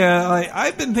 But yeah,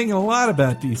 I've been thinking a lot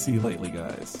about DC lately,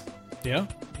 guys, Yeah?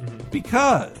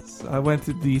 because I went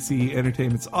to DC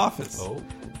Entertainment's office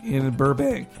in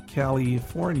Burbank,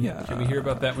 California. Can we hear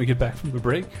about that when we get back from the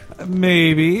break?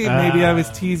 Maybe I was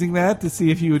teasing that to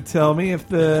see if you would tell me if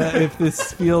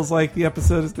this feels like the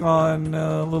episode has gone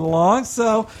a little long.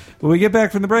 So when we get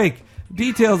back from the break,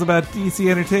 details about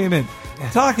DC Entertainment,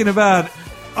 talking about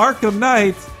Arkham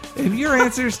Knight, and your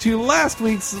answers to last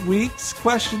week's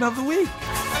question of the week.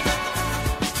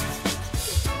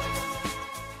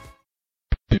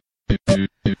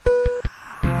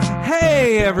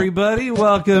 Hey everybody,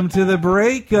 welcome to the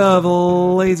break of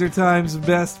Laser Time's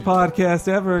best podcast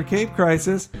ever, Cape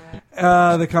Crisis,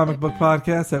 the comic book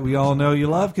podcast that we all know you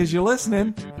love because you're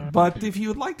listening. But if you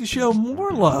would like to show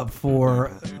more love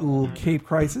for Cape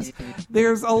Crisis,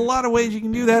 there's a lot of ways you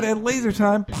can do that at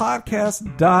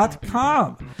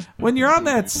lasertimepodcast.com. When you're on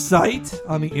that site,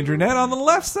 on the internet, on the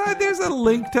left side, there's a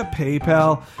link to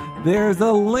PayPal. There's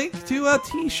a link to a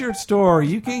t-shirt store.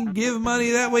 You can give money.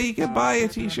 That way you can buy a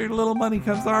t-shirt. A little money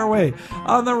comes our way.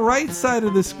 On the right side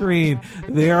of the screen,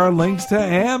 there are links to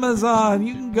Amazon.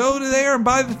 You can go to there and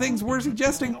buy the things we're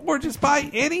suggesting or just buy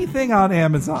anything on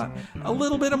Amazon. A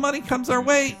little bit of money comes our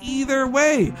way either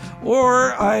way.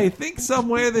 Or I think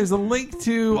somewhere there's a link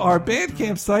to our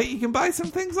Bandcamp site. You can buy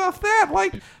some things off that,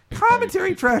 like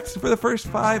commentary tracks for the first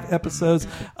 5 episodes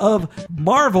of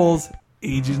Marvel's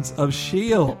Agents of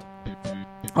S.H.I.E.L.D.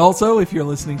 Also, if you're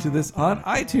listening to this on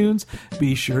iTunes,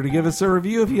 be sure to give us a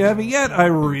review if you haven't yet. I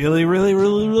really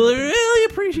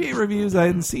appreciate reviews. I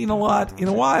hadn't seen a lot in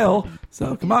a while.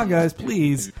 So come on, guys,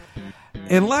 please.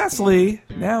 And lastly,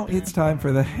 now it's time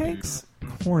for the Hank's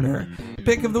Corner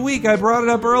pick of the week. I brought it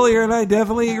up earlier, and I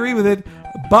definitely agree with it.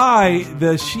 Buy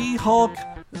the She-Hulk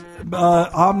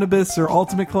Omnibus or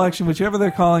Ultimate Collection, whichever they're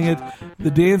calling it,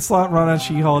 the Dan Slott run on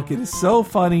She-Hulk. It is so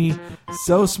funny,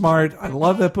 so smart. I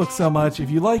love that book so much. If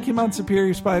you like him on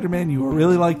Superior Spider-Man, you will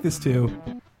really like this too.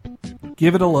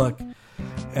 Give it a look. You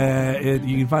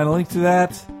can find a link to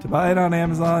that to buy it on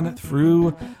Amazon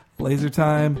through Laser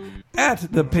Time at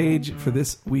the page for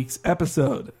this week's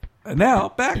episode. And now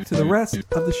back to the rest of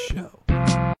the show.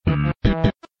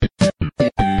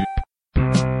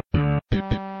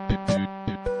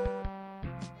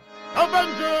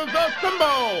 Avengers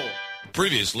Assemble!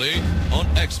 Previously on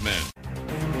X-Men.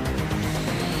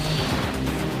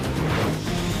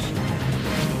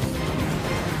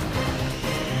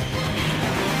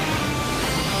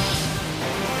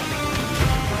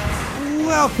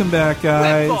 Welcome back,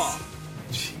 guys.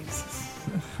 Jesus.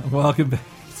 Welcome back.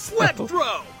 Sweat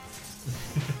throw!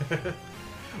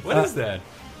 What is that?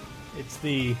 It's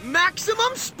the...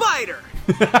 Maximum Spider!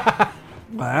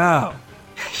 Wow.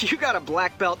 You got a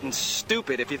black belt and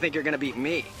stupid if you think you're gonna beat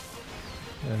me.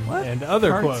 What And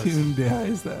other quotes. cartoon guy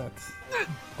is that?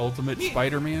 Ultimate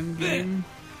Spider-Man game?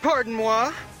 Pardon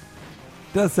moi.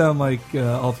 Does sound like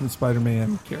Ultimate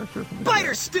Spider-Man character from the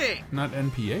Spider Sting! Not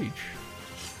NPH.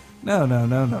 No.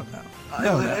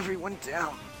 I let everyone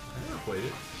down. I never played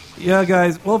it. Yeah,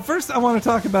 guys. Well, first I want to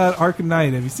talk about Arkham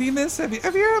Knight. Have you seen this? Have you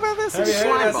heard about this?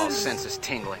 Slimeball sense is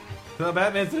tingling. So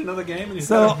Batman's in another game, and he's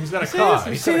So- got a car.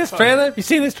 You see this trailer? You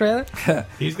see this trailer?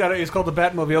 He's called the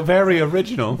Batmobile. Very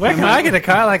original. Where can I get a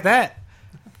car like that?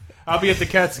 I'll be at the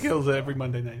Catskills every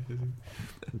Monday night.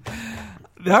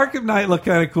 The Arkham Knight looked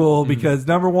kind of cool because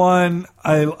number one,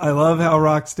 I love how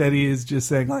Rocksteady is just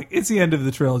saying like it's the end of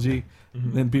the trilogy.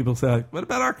 Then people say, like, "What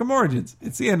about Arkham Origins?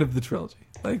 It's the end of the trilogy."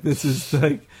 Like this is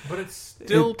like, But it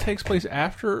still takes place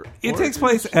after. it takes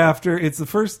place after. It's the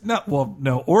first.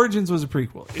 No. Origins was a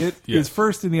prequel. It is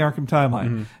first in the Arkham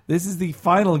timeline. This is the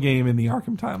final game in the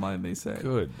Arkham timeline. They say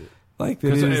Good. like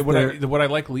Because it is what I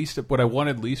like least, what I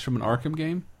wanted least from an Arkham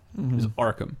game is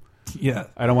Arkham. yeah.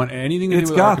 I don't want anything to It's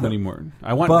do with Gotham. Arkham anymore.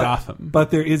 I want Gotham. But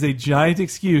there is a giant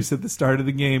excuse at the start of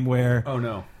the game where Oh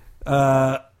no.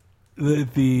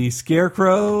 the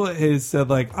Scarecrow has said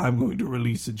like, I'm going to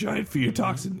release a giant fear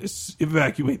toxin,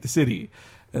 evacuate the city,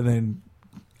 and then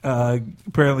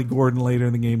apparently Gordon later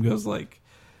in the game goes like,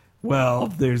 well,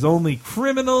 there's only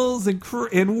criminals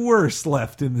and worse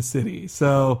left in the city.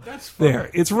 So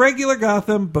there, it's regular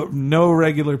Gotham, but no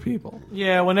regular people.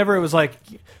 Yeah, whenever it was like,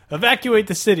 evacuate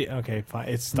the city. Okay, fine.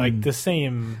 It's like the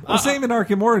same. Well, same in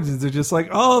Arkham Origins. They're just like,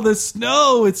 oh, the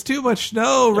snow, it's too much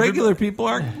snow. Regular people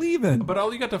aren't leaving. But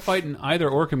all you got to fight in either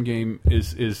Arkham game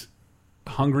is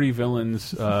hungry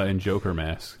villains and Joker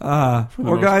masks.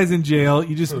 Or guys in jail.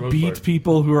 You just most beat part.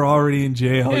 people who are already in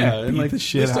jail. Yeah, you and, beat like, the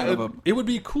shit this- out of them. It would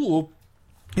be cool.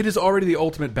 It is already the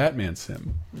ultimate Batman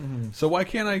sim. So why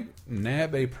can't I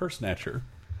nab a purse snatcher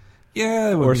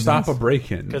Yeah, it would or be stop nice. a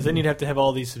break-in? Because then you'd have to have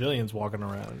all these civilians walking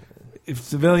around. If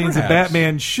civilians that Perhaps.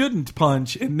 Batman shouldn't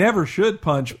punch and never should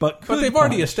punch, but could But they've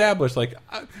already punch. established, like,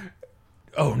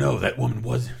 oh no, that woman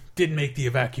didn't make the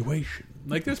evacuation.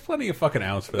 Like, there's plenty of fucking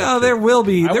outs for that. No, shit. there will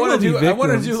be. I There want will to be do. I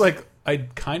want to victims. do like. I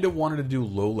kind of wanted to do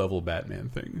low-level Batman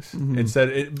things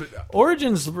instead.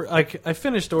 Origins, like I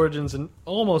finished Origins and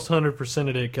almost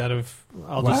 100%ed it. Kind of,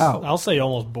 Wow. I'll say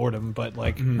almost boredom, but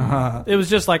like it was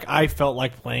just like I felt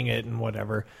like playing it and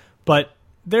whatever. But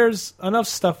there's enough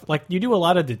stuff. Like you do a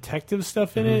lot of detective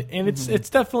stuff in it, and it's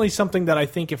definitely something that I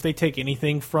think if they take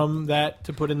anything from that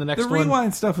to put in the next The one,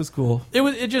 rewind stuff was cool. it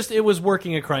was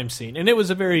working a crime scene, and it was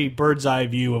a very bird's eye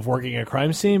view of working a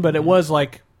crime scene. But it was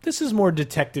like this is more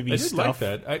detective-y I did stuff.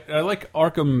 like that. I like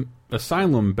Arkham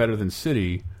Asylum better than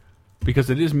City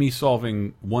because it is me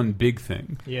solving one big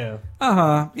thing. Yeah.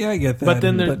 Yeah, I get that. But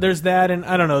then there's that, and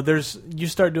I don't know. You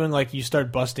start doing like you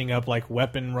start busting up like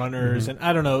weapon runners, and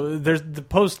I don't know. There's the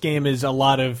post game is a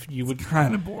lot of you would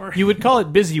kind of boring. you would call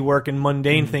it busy work and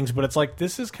mundane things, but it's like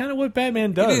this is kind of what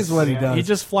Batman does. It is what he does. He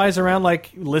just flies around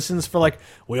like listens for like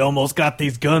we almost got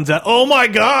these guns out. Oh my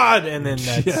god! And then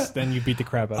then you beat the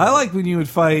crap out. I of like when you would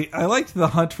fight. I liked the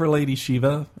hunt for Lady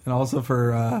Shiva, and also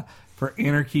for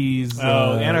Anarchy's. it.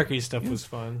 Oh, anarchy stuff was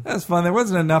fun. That was fun. There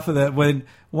wasn't enough of that.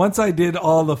 Once I did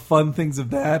all the fun things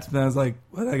of that, and I was like,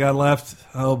 what I got left?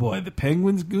 Oh boy, the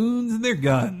Penguins, goons, and their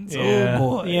guns. Yeah.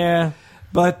 Oh boy. Yeah.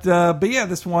 But yeah,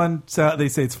 this one, so they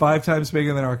say it's 5 times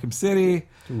bigger than Arkham City.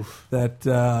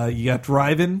 That you got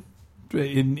driving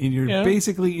in your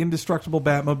basically indestructible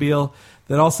Batmobile.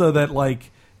 That also that like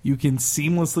you can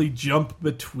seamlessly jump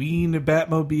between a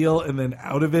Batmobile and then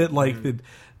out of it. Like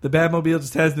the Batmobile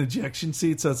just has an ejection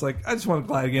seat, so it's like I just want to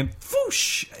glide again,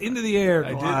 whoosh into the air.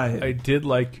 Glide. I did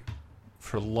like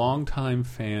for longtime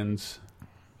fans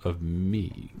of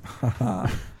me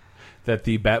that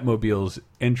the Batmobile's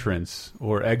entrance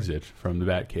or exit from the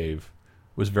Batcave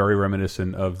was very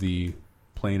reminiscent of the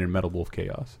Plane and Metal Wolf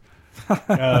Chaos.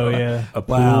 Oh yeah. A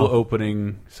pool Wow.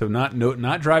 opening, so not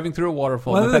driving through a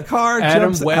waterfall. Well, not the that car Adam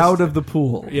jumps West- out of the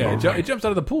pool. Yeah, it jumps out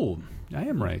of the pool. I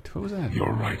am right. What was that?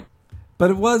 You're right.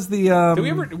 But it was the. Do we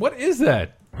ever? What is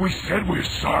that? We said we're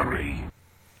sorry.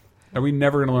 Are we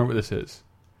never going to learn what this is?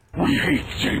 We hate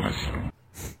Jameson.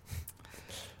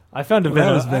 I found a Well, that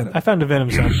Venom. was Venom. I found a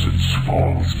Venom sound. Innocence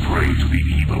falls prey to the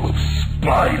evil of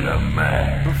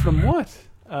Spider-Man. From what?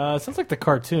 It sounds like the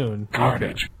cartoon.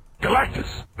 Carnage.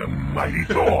 Galactus. The Mighty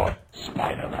Thor.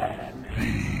 Spider-Man.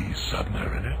 The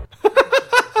Submariner.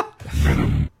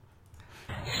 Venom.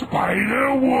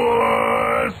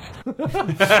 Spider-Wood.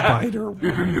 Spider.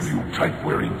 If any of you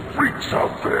tight-wearing freaks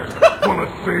out there want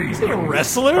to say he a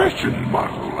wrestler? fashion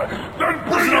model, then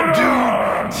bring it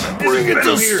on! Bring it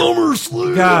to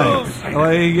SummerSlam! Guys, all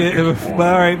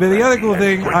right. But the other cool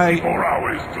thing, 24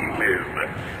 hours to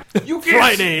live. You get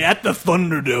Friday at the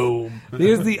Thunderdome.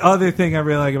 here's the other thing I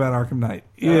really like about Arkham Knight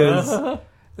is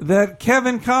that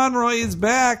Kevin Conroy is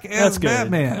back as That's good.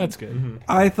 Batman. That's good.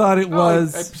 I thought it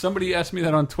was. Somebody asked me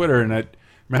that on Twitter, and I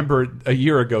remember a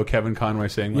year ago Kevin Conroy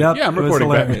saying, like, Yep, "Yeah, I'm it was recording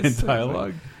Batman hilarious.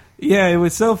 dialogue." Yeah, it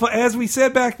was so fun. As we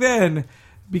said back then,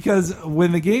 because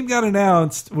when the game got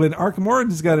announced, when Arkham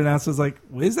Origins got announced, I was like,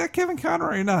 is that Kevin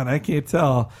Conroy or not? I can't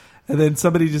tell. And then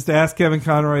somebody just asked Kevin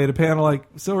Conroy at a panel, like,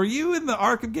 so are you in the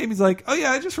Arkham game? He's like, oh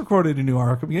yeah, I just recorded a new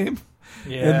Arkham game.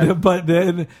 Yeah. And, but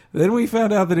then we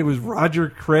found out that it was Roger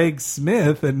Craig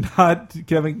Smith and not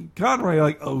Kevin Conroy.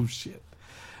 Like, oh shit.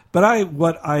 But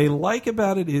what I like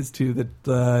about it is too that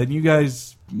and you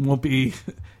guys won't be,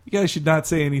 you guys should not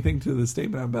say anything to the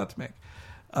statement I'm about to make.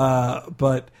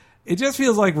 But it just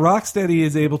feels like Rocksteady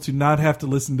is able to not have to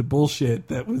listen to bullshit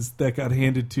that got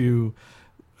handed to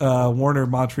Warner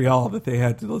Montreal that they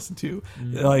had to listen to.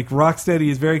 Like Rocksteady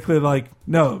is very clear, like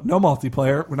no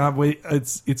multiplayer. We're not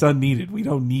it's unneeded. We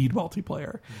don't need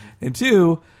multiplayer. And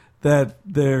two, that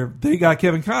they got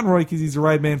Kevin Conroy because he's the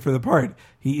right man for the part.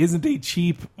 He isn't a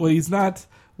cheap. Well, he's not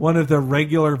one of the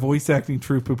regular voice acting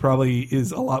troupe who probably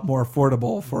is a lot more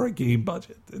affordable for a game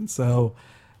budget. And so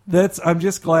I'm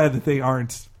just glad that they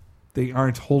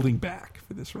aren't holding back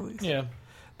for this release. Yeah,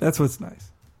 that's what's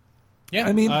nice. Yeah,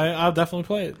 I mean, I'll definitely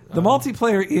play it. The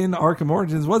multiplayer in Arkham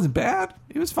Origins wasn't bad.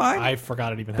 It was fine. I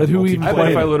forgot it even But had who even multiplayer. I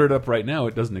bet if I load it up right now,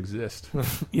 it doesn't exist.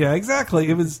 Yeah, exactly.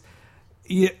 It was.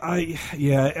 Yeah,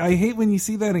 I hate when you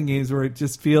see that in games where it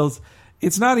just feels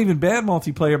it's not even bad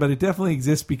multiplayer, but it definitely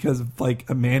exists because of like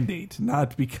a mandate,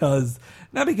 not because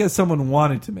someone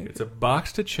wanted to make It's it. a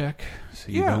box to check, so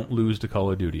you Yeah. don't lose to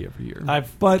Call of Duty every year.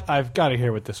 I've got to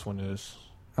hear what this one is.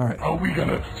 All right. Are we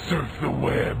gonna surf the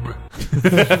web?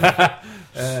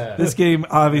 This game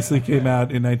obviously came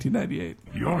out in 1998.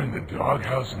 You're in the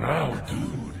doghouse now,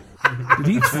 dude. Did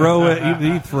he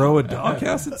throw a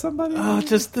doghouse at somebody? Oh,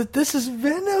 just that this is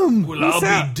Venom. Well,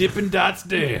 I'll be Dippin' Dots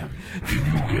Dam. Can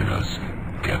you get us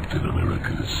Captain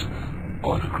America's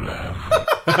autograph?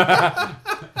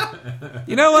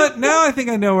 You know what? Now I think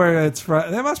I know where it's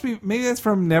from. Maybe that's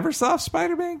from Neversoft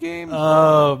Spider-Man game.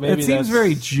 Oh, maybe it seems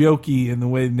very jokey in the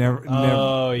way Never.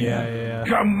 Oh, yeah.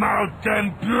 Come out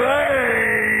and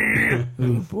play!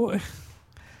 Oh boy.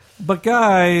 But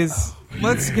guys,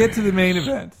 let's get to the main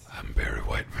event. I'm Barry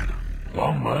White Venom.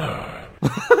 Oh my.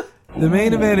 The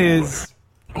main event is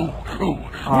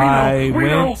I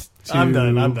went to. I'm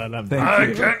done. Thank I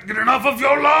you. can't get enough of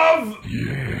your love!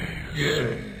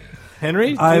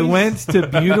 Henry, I please? went to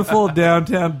beautiful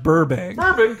downtown Burbank,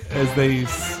 as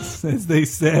they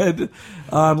said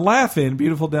on Laugh-In,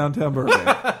 beautiful downtown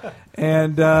Burbank,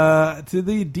 and to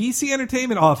the DC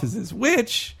Entertainment offices,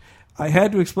 which I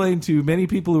had to explain to many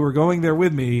people who were going there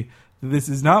with me. This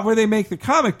is not where they make the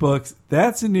comic books.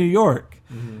 That's in New York.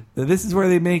 That this is where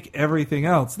they make everything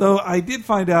else. Though I did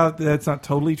find out that that's not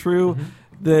totally true.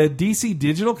 The DC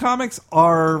digital comics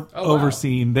are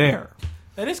overseen there.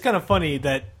 That is kind of funny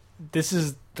that this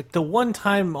is like the one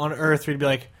time on Earth where you'd be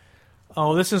like,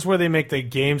 oh, this is where they make the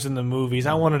games and the movies.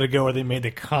 I wanted to go where they made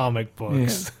the comic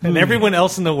books. Yeah. And everyone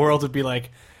else in the world would be like,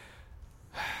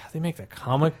 they make the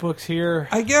comic books here?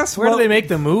 I guess. Where do they make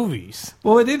the movies?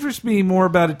 Well, what interests me more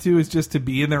about it, too, is just to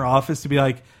be in their office, to be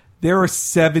like, there are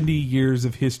 70 years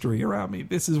of history around me.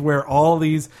 This is where all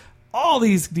these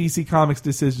DC Comics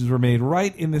decisions were made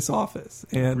right in this office.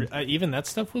 And Even that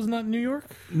stuff was not in New York?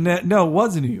 no, it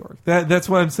was in New York. That's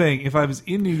what I'm saying. If I was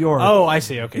in New York... Oh, I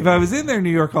see. Okay. If I was in their New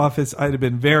York office, I'd have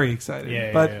been very excited.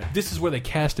 Yeah, but yeah. This is where they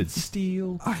casted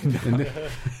Steel.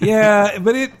 yeah,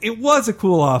 but it was a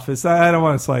cool office. I don't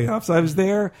want to slag it off. So I was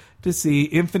there to see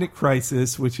Infinite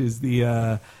Crisis, which is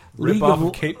the League Rip-off of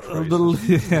of Cape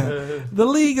Crisis. the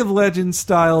League of Legends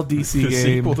style DC The game,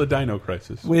 sequel to Dino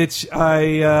Crisis. which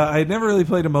I had never really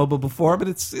played a MOBA before, but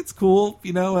it's cool.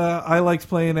 You know, I liked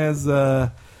playing as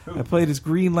I played as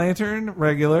Green Lantern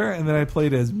regular, and then I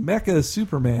played as Mecha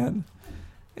Superman.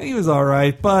 And he was all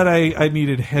right, but I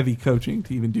needed heavy coaching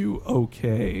to even do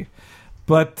okay.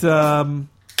 But that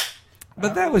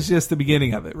was just the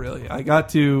beginning of it, really. I got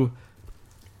to.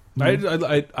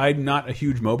 I'm not a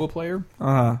huge MOBA player,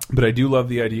 but I do love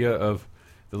the idea of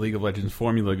the League of Legends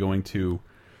formula going to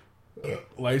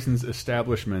licensed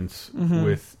establishments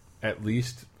with at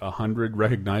least 100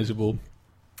 recognizable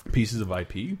pieces of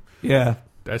IP. Yeah.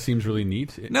 That seems really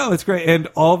neat. No, it's great. And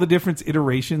all the different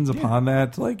iterations upon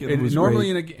that. Like it was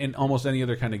normally great. in almost any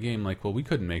other kind of game, like, well, we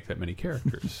couldn't make that many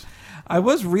characters. I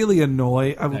was really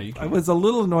annoyed. you I can't. was a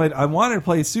little annoyed. I wanted to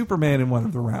play Superman in one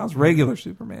of the rounds, regular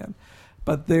Superman.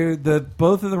 But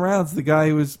both of the rounds, the guy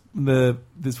who was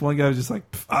this one guy was just like,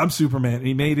 I'm Superman. And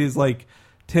he made his like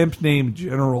temp name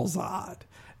General Zod.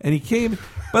 And he came,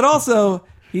 but also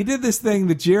he did this thing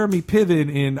that Jeremy Piven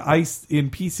in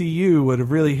PCU would have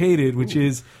really hated, which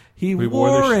is he We wore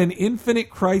wore the an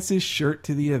Infinite Crisis shirt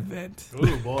to the event.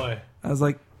 Oh, boy. I was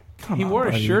like, He wore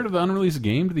a shirt of the unreleased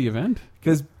game to the event?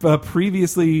 Because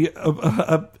previously,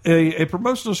 a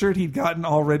promotional shirt he'd gotten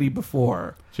already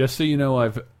before. Just so you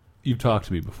know, you've talked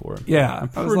to me before. Yeah. I'm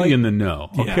I was pretty like, in the know.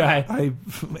 Okay. Yeah,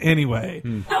 anyway.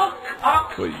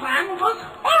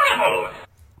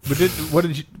 But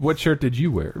what shirt did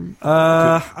you wear?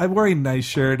 I wore a nice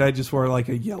shirt. I just wore like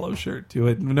a yellow shirt to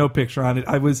it. No picture on it.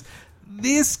 I was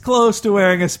this close to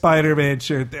wearing a Spider-Man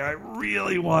shirt there. I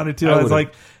really wanted to. I was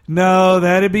like, no,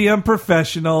 that'd be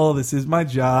unprofessional. This is my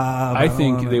job. I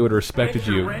think they would have respected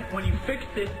you when you fix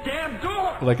this damn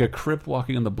door. Like a Crip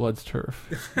walking on the Blood's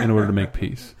turf in order to make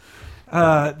peace.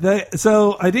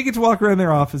 So I did get to walk around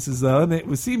their offices, though, and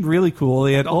it seemed really cool.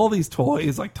 They had all these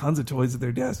toys, like tons of toys at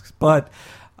their desks. But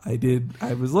I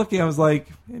was looking, I was like,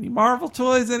 any Marvel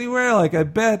toys anywhere? Like, I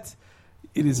bet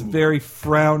it is very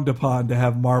frowned upon to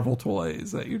have Marvel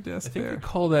toys at your desk. I think they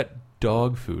call that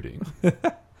dog fooding.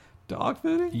 Dog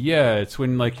fooding? Yeah, it's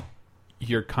when like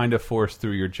you're kind of forced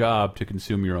through your job to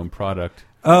consume your own product.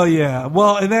 Oh yeah,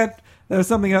 well, and that was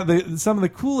something. Some of the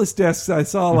coolest desks I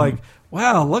saw, like,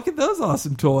 wow, look at those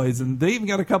awesome toys, and they even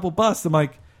got a couple busts. I'm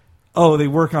like, oh, they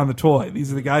work on the toy.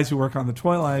 These are the guys who work on the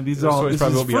toy line. These are all. This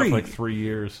probably is will be free. up for like 3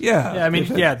 years. Yeah, I mean,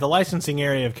 the licensing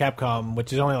area of Capcom,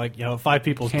 which is only like 5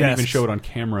 people's Can't desks, even show it on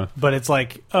camera. but it's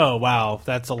like, oh wow,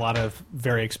 that's a lot of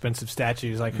very expensive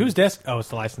statues. Like, whose desk? Oh, it's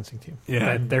the licensing team.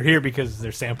 Yeah. they're here because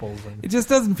they're samples. It just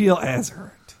doesn't feel as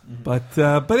earned. But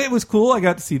it was cool. I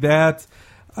got to see that.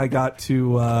 I got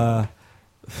to.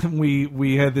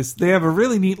 We had this. They have a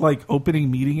really neat like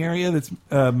opening meeting area that's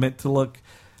meant to look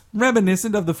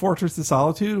reminiscent of the Fortress of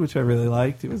Solitude, which I really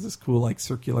liked. It was this cool like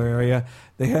circular area.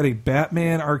 They had a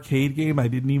Batman arcade game I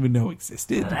didn't even know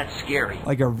existed. That's scary.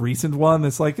 Like a recent one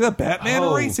that's like the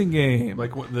Batman racing game.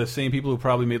 Like the same people who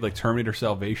probably made like Terminator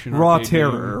Salvation, Raw arcade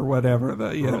Terror game. or whatever.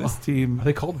 This team. Are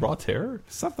they called Raw Terror?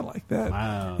 Something like that.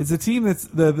 Wow. It's a team that's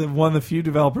the one of the few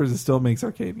developers that still makes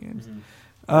arcade games.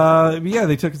 Yeah,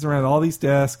 they took us around all these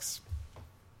desks,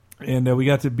 and we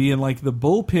got to be in like the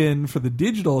bullpen for the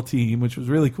digital team, which was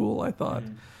really cool, I thought.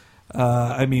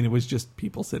 I mean, it was just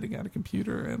people sitting at a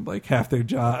computer, and like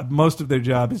most of their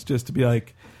job is just to be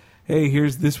like, hey,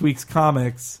 here's this week's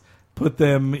comics, put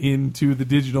them into the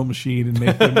digital machine and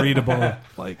make them readable.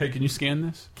 Like, Hey, can you scan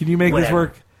this? can you make this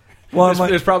work? Well,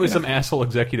 There's probably some asshole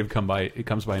executive comes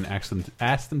by and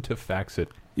asks them to fax it.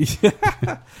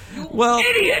 Yeah. Well,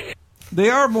 they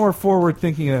are more forward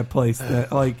thinking at a place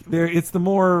that like it's the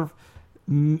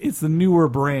newer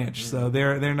branch, so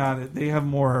they're not. They have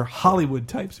more Hollywood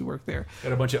types who work there.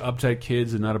 Got a bunch of uptight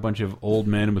kids and not a bunch of old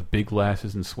men with big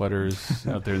glasses and sweaters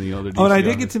out there in the older. DC Oh, and I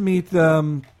did office. get to meet.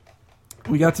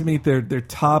 We got to meet their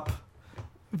top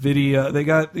video. They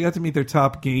got to meet their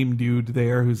top game dude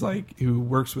there, who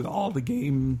works with all the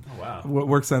game. Oh, wow.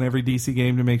 Works on every DC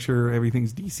game to make sure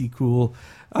everything's DC cool.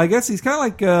 I guess he's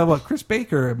kind of like Chris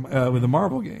Baker with the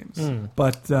Marvel games.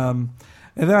 But and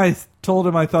then I told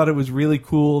him I thought it was really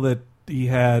cool that he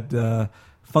had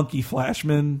Funky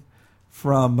Flashman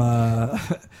from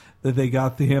that they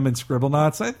got to him in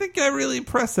Scribblenauts. I think I really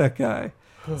impressed that guy.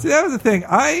 See, that was the thing.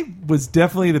 I was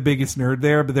definitely the biggest nerd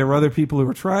there, but there were other people who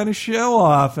were trying to show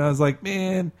off, and I was like,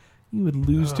 man, you would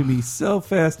lose to me so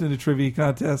fast in a trivia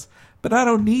contest, but I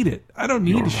don't need it. I don't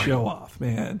need to show off,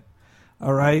 man.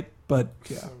 All right? But,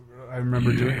 yeah. I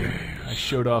remember doing it. I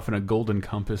showed off in a Golden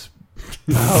Compass.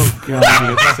 Oh, God.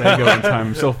 Sega one time.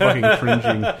 I'm so fucking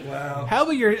cringing. Wow. How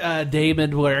will your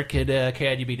Damon work and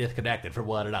can you be disconnected from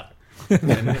one another?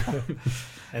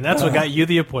 And that's what got you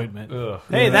the appointment. Ugh.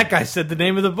 Hey, that guy said the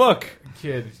name of the book.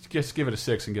 Kid, just give it a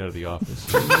 6 and get out of the office.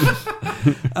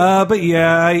 But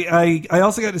yeah, I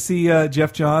also got to see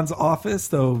Jeff John's office,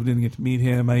 though didn't get to meet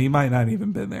him. He might not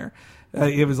even been there.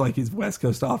 It was like his West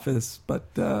Coast office,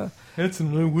 but That's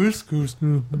in my West Coast.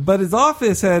 but his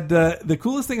office had the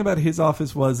coolest thing about his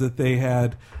office was that they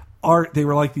had art. They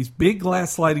were like these big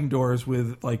glass sliding doors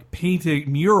with like painted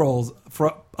murals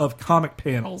of comic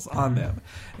panels on them,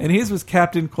 and his was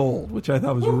Captain Cold, which I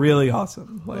thought was really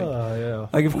awesome.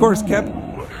 Like, like of course,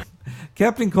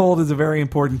 Captain Cold is a very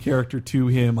important character to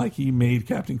him. Like he made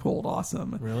Captain Cold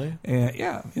awesome. Really? And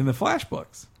yeah, in the Flash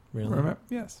books. Really? Remember?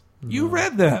 Yes. You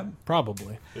read them.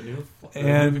 Probably.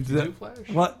 And new Flash?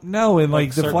 what? No, in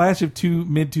like the Flash of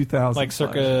mid 2000s. Like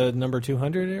circa number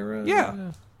 200 era?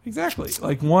 Yeah, exactly.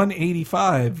 Like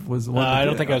 185 was the one. I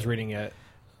don't think I was reading yet.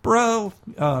 Bro,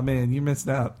 oh man, you missed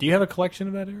out. Do you have a collection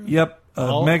of that era? Yep,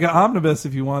 Mega Omnibus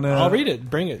if you want to. I'll read it.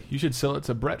 Bring it. You should sell it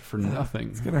to Brett for nothing.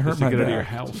 It's gonna hurt just to my get it out of your back.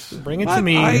 house. Bring it But to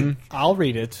me. I- I'll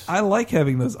read it. I like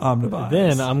having those omnibus.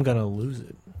 Then I'm going to lose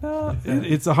it. No,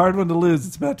 it's a hard one to lose.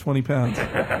 It's about 20 pounds.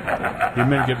 You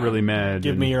may get really mad.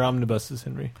 Give and me your omnibuses,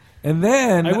 Henry. And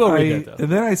then I will read that, though.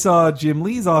 and then I saw Jim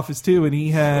Lee's office too, and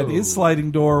he had his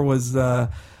sliding door was the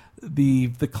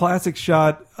classic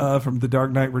shot from The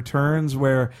Dark Knight Returns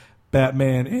where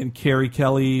Batman and Carrie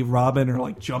Kelly, Robin are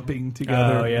like jumping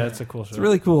together. Oh yeah, it's a cool show. It's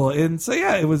really cool. And so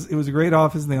yeah, it was a great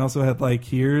office, and they also had like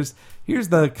here's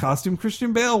the costume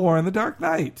Christian Bale wore in The Dark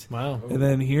Knight. Wow. And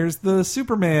then here's the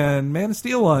Superman Man of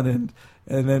Steel one,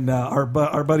 and then our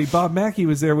buddy Bob Mackey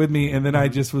was there with me, and then I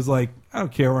just was like, I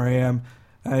don't care where I am.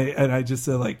 I just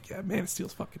said like, yeah, Man of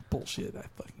Steel's fucking bullshit. I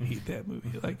fucking hate that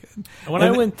movie. Like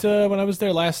when I was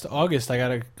there last August, I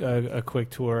got a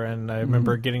quick tour, and I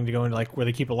remember getting to go into like where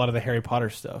they keep a lot of the Harry Potter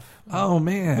stuff. Oh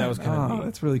man, that was kind of neat.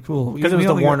 That's really cool Because it was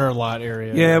the Warner lot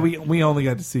area. Yeah, we only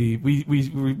got to see we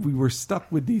were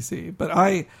stuck with DC, but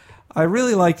I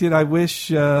really liked it. I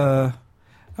wish I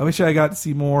got to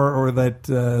see more, or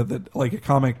that like a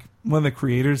comic. One of the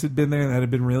creators had been there. That had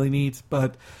been really neat,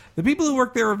 but. The people who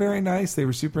worked there were very nice. They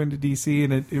were super into DC,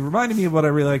 and it reminded me of what I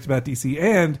really liked about DC.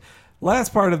 And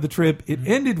last part of the trip, it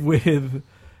ended with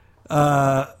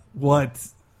what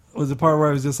was a part where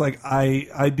I was just like,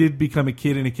 I did become a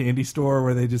kid in a candy store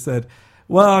where they just said,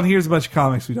 well, and here's a bunch of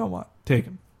comics we don't want. Take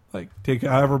them. Like, take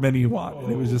however many you want. And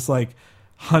it was just like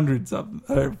hundreds of them.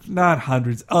 Or not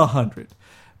hundreds, 100.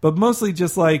 But mostly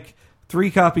just like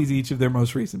 3 copies each of their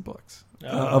most recent books.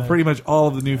 Of pretty much all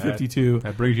of the New 52.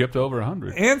 That brings you up to over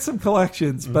 100. And some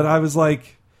collections, but I was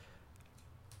like,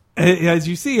 as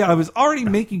you see, I was already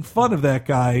making fun of that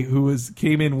guy who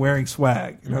came in wearing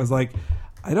swag. And I was like,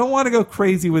 I don't want to go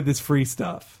crazy with this free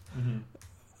stuff.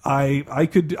 I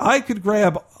could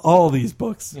grab all these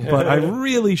books, but I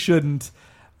really shouldn't,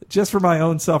 just for my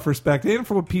own self-respect and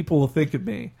for what people will think of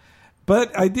me.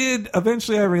 But I did,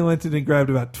 eventually I relented and grabbed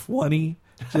about 20,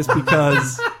 just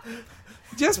because...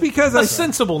 Just because a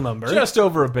sensible number, just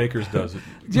over a baker's dozen.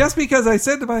 Just because I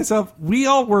said to myself, we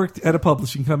all worked at a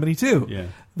publishing company too. Yeah,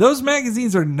 those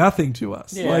magazines are nothing to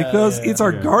us. Like those, it's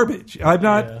our garbage. I'm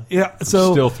not. Yeah, so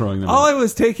I'm still throwing them. All I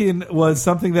was taking was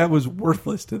something that was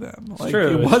worthless to them. Like,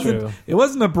 true. It wasn't. True. It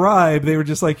wasn't a bribe. They were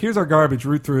just like, here's our garbage.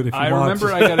 Root through it if you want. I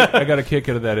remember I got a kick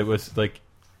out of that. It was like,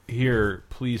 here,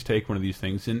 please take one of these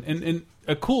things, and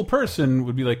a cool person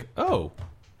would be like, oh,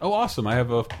 awesome, I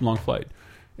have a long flight.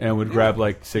 And would grab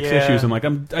like 6 issues. I'm like,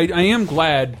 I am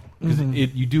glad because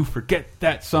you do forget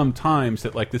that sometimes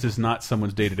that like this is not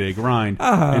someone's day-to-day grind.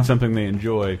 It's something they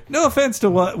enjoy. No offense to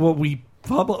what we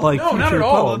public like. No, not at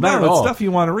all. Not at all. It's stuff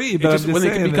you want to read, but just, when they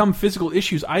can become physical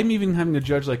issues, I'm even having to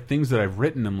judge like things that I've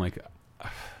written. I'm like,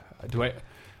 do I?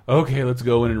 Okay, let's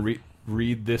go in and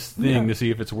read this thing to see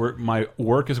if it's my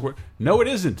work is work. No, it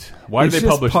isn't. Why did they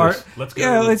publish this? Let's go.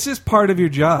 Yeah, it's just part of your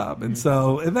job, and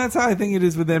and that's how I think it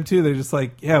is with them too. They're just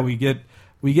like, yeah, we get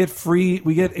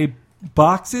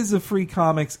boxes of free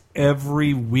comics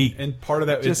every week, and part of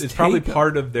that it's probably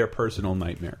part of their personal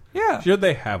nightmare. Yeah, should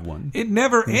they have one? It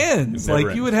never ends.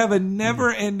 You would have a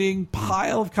never-ending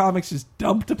pile of comics just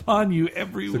dumped upon you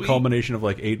every week. The culmination of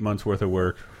like 8 months worth of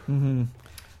work.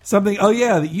 Something,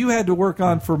 that you had to work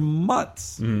on for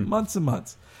months and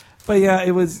months. But yeah,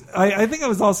 it was. I think I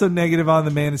was also negative on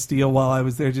the Man of Steel while I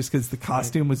was there, just because the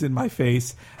costume was in my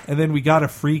face. And then we got a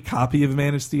free copy of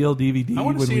Man of Steel DVD I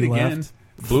want to when see we it again.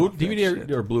 left.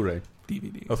 DVD or Blu-ray?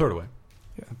 DVD. Oh, throw it away.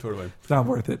 Yeah, throw it away. It's not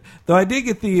worth it. Though I did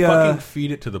get the fucking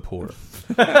feed it to the poor.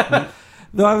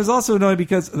 Though I was also annoyed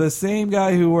because the same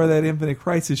guy who wore that Infinite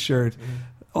Crisis shirt,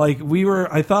 I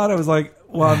thought I was like.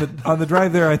 Well, on the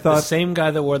drive there, I thought... The same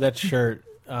guy that wore that shirt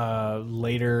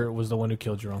later was the one who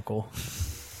killed your uncle.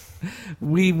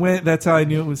 We went... That's how I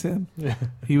knew it was him.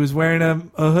 He was wearing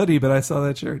a hoodie, but I saw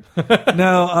that shirt.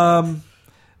 No,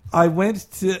 I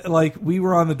went to... we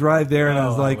were on the drive there, and I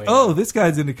was like, this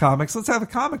guy's into comics. Let's have a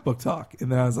comic book talk. And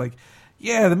then I was like,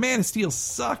 yeah, the Man of Steel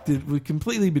sucked. It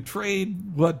completely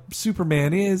betrayed what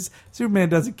Superman is. Superman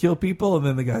doesn't kill people. And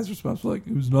then the guy's response was like,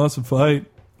 it was an awesome fight.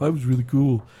 Fight was really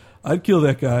cool. I'd kill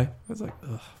that guy. I was like,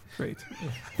 ugh, great.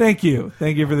 Thank you.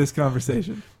 Thank you for this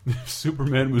conversation. If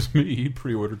Superman was me, he'd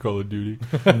pre-order Call of Duty.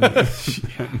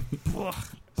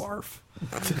 Barf.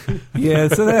 Yeah,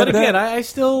 so but again, I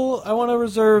want to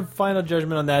reserve final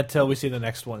judgment on that till we see the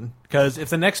next one. Because if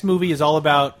the next movie is all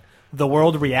about the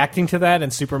world reacting to that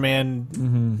and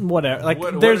Superman, whatever.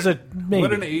 Maybe.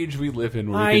 What an age we live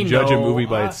in where we can judge a movie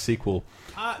by its sequel.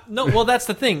 No, well, that's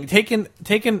the thing.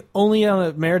 Taken only on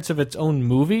the merits of its own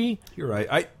movie. You're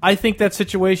right. I think that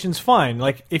situation's fine.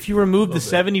 Like if you remove the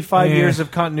 75 years of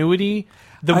continuity,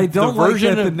 the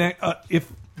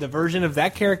version of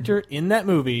that character in that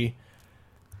movie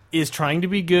is trying to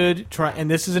be good. And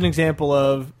this is an example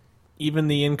of even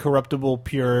the incorruptible,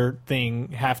 pure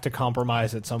thing have to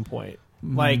compromise at some point.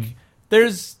 Like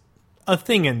there's a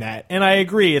thing in that. And I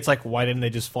agree. It's like, why didn't they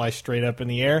just fly straight up in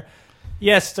the air?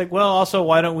 Yes, it's like, well, also,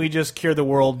 why don't we just cure the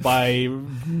world by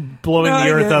blowing the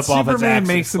Earth up off its Superman axis?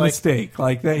 makes a mistake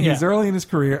like that. He's early in his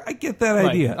career. I get that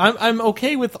idea. I'm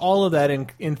okay with all of that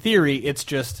in theory. It's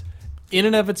just, in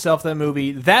and of itself, that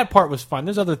movie, that part was fun.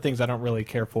 There's other things I don't really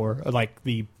care for, like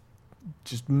the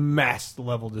just mass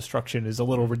level destruction is a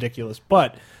little ridiculous.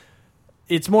 But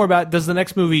it's more about, does the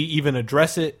next movie even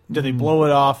address it? Do they blow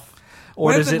it off?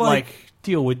 Or does it,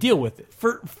 deal with it?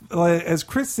 As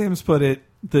Chris Sims put it,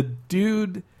 the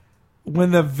dude,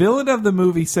 when the villain of the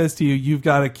movie says to you, you've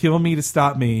got to kill me to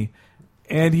stop me,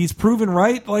 and he's proven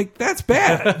right, like, that's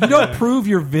bad. You don't prove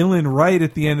your villain right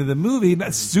at the end of the movie.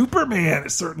 Superman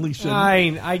certainly shouldn't.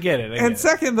 I get it. And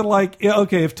second, that, like,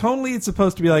 okay, if tonally it's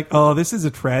supposed to be like, oh, this is a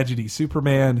tragedy.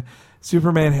 Superman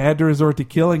had to resort to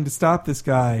killing to stop this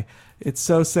guy. It's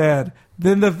so sad.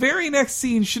 Then the very next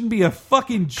scene shouldn't be a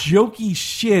fucking jokey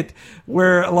shit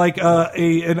where, like,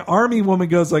 an army woman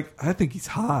goes like, I think he's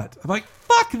hot. I'm like,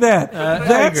 fuck that.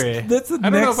 I agree. That's the I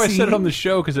don't know if I scene. said it on the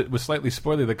show because it was slightly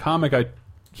spoilery. The comic I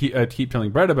keep telling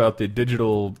Brett about, the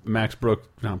digital Max Brooks,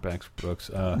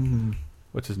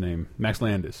 what's his name? Max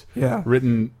Landis. Yeah.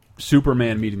 Written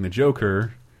Superman meeting the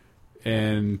Joker,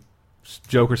 and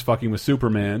Joker's fucking with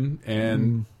Superman,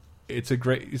 and it's a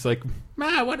great. He's like,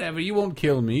 whatever, you won't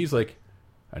kill me. He's like,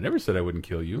 I never said I wouldn't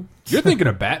kill you. You're thinking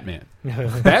of Batman.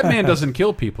 Batman doesn't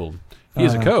kill people. He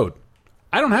has a code.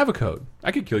 I don't have a code.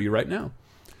 I could kill you right now.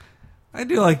 I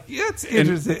do like, yeah, it's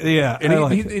interesting.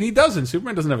 And he doesn't.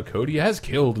 Superman doesn't have a code. He has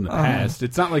killed in the past.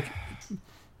 It's not like.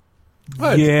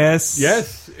 What?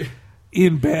 Yes.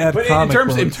 In bad but comic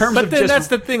in terms but of then just, that's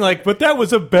the thing, like, but that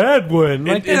was a bad one.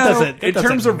 Like, it doesn't. In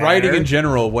terms of matter. writing in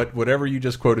general, whatever you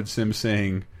just quoted Sim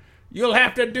saying, you'll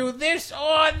have to do this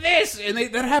or this, and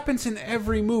that happens in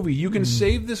every movie. You can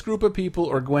save this group of people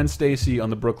or Gwen Stacy on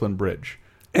the Brooklyn Bridge.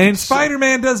 And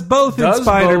Spider-Man does both in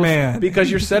Spider-Man.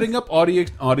 Because you're setting up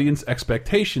audience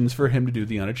expectations for him to do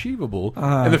the unachievable.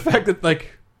 And the fact that,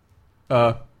 like,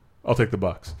 I'll take the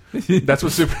box. That's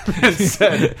what Superman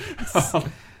said.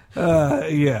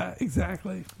 Yeah,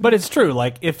 exactly. But it's true.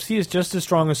 Like, if he is just as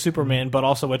strong as Superman, but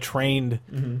also a trained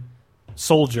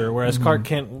soldier, whereas Clark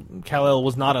Kent Kal-El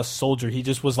was not a soldier. He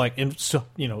just was, like,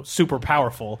 super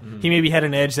powerful. He maybe had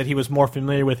an edge that he was more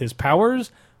familiar with his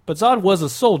powers, but Zod was a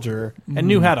soldier and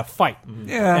knew how to fight.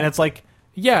 Yeah. And it's like,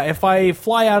 yeah, if I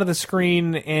fly out of the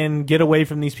screen and get away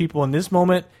from these people in this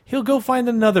moment, he'll go find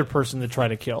another person to try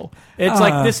to kill. It's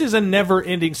like, this is a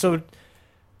never-ending... So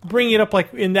bring it up,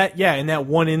 like, in that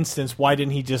one instance, why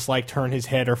didn't he just, like, turn his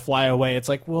head or fly away? It's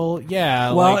like, well, yeah,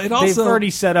 like, they've already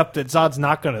set up that Zod's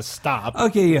not going to stop.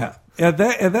 Okay, yeah. At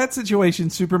that situation,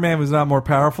 Superman was not more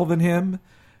powerful than him.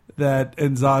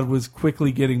 And Zod was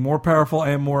quickly getting more powerful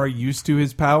and more used to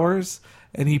his powers.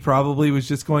 And he probably was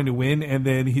just going to win. And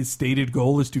then his stated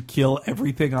goal is to kill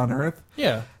everything on Earth.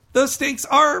 Yeah. Those stakes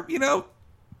are,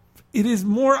 it is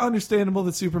more understandable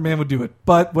that Superman would do it.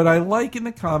 But what I like in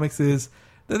the comics is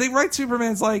that they write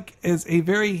Superman as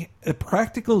a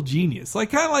practical genius. Like,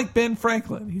 kind of like Ben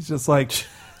Franklin. He's just like...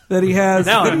 That he has.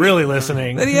 Now I'm really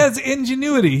listening. That he has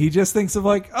ingenuity. He just thinks of,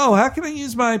 like, oh, how can I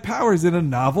use my powers in a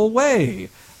novel way?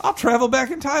 I'll travel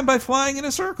back in time by flying in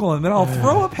a circle, and then I'll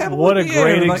throw a pebble. What in a the air.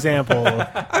 great Like, example!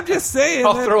 I'm just saying.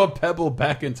 I'll throw a pebble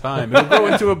back in time. It'll go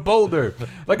into a boulder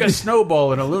like a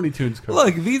snowball in a Looney Tunes coat.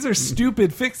 Look, these are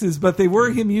stupid fixes, but they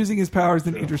were him using his powers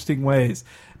in interesting ways.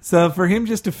 So for him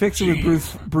just to fix it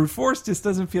with brute force just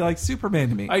doesn't feel like Superman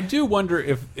to me. I do wonder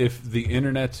if the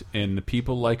internet and the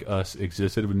people like us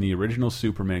existed when the original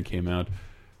Superman came out.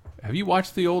 Have you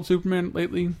watched the old Superman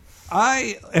lately?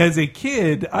 As a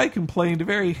kid, I complained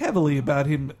very heavily about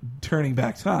him turning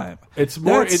back time. It's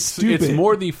more stupid. It's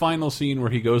more the final scene where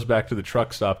he goes back to the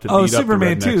truck stop to beat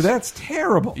Superman up the rednecks. 2. That's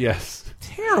terrible. Yes.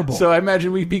 Terrible. So I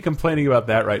imagine we'd be complaining about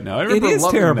that right now. I remember it is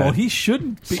loving terrible. that. He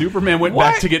shouldn't be. Superman went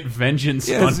back to get vengeance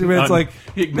on Superman's like,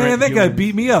 man, that guy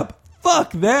beat me up.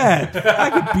 Fuck that. I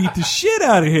could beat the shit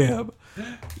out of him.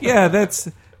 Yeah,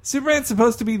 that's... Superman's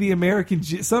supposed to be the American...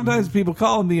 Sometimes people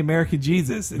call him the American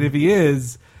Jesus. And if he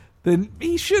is, then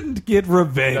he shouldn't get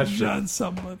revenge on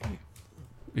somebody.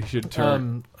 He should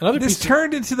turn... This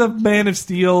turned into the Man of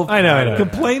Steel I know.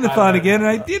 complain-a-thon again, and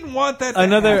I didn't want that to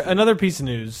happen. Another piece of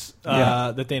news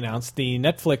that they announced: the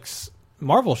Netflix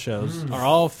Marvel shows are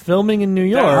all filming in New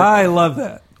York. I love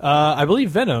that. I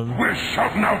believe Venom. We're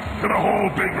shouting out to the whole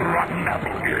big rotten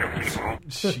apple here, people.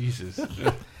 Jesus.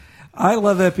 I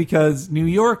love that because New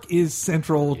York is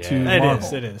central to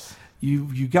Marvel. It is.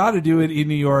 You got to do it in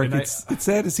New York. And It's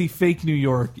sad to see fake New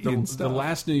York in The stuff.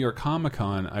 last New York Comic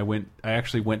Con, I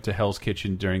actually went to Hell's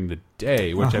Kitchen during the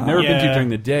day, which I've never been to during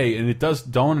the day, and it does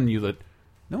dawn on you that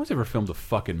no one's ever filmed a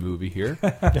fucking movie here.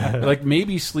 Like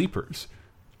maybe Sleepers,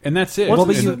 and that's it.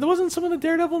 Wasn't some of the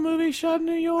Daredevil movies shot in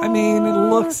New York? I mean, it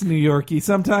looks New Yorky.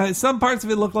 Sometimes some parts of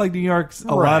it look like New York.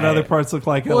 A lot of other parts look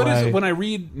like LA. It is, when I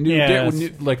read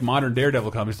like modern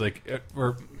Daredevil comics, like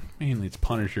or mainly it's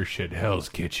Punisher shit, Hell's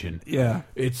Kitchen. Yeah,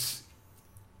 it's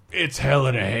hell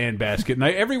in a handbasket. And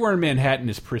everywhere in Manhattan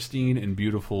is pristine and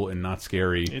beautiful and not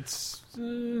scary. It's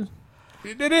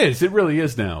it is. It really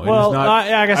is now. Well, it is not,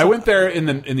 I guess I went there in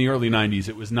the early '90s.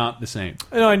 It was not the same.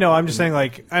 No, I know. I'm just saying,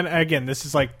 like, and again, this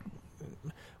is like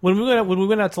when we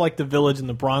went out to like the Village in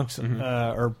the Bronx,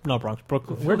 or not Bronx,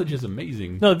 Brooklyn. The Village is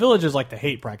amazing. No, the Village is like the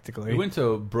hate practically. We went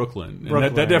to Brooklyn.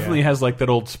 And that definitely has like that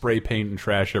old spray paint and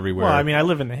trash everywhere. Well, I mean, I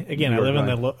live in the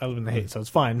hate, so it's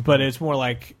fine. But it's more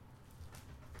like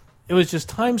it was just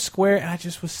Times Square, and I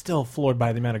just was still floored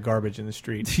by the amount of garbage in the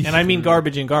street, and I mean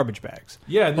garbage in garbage bags.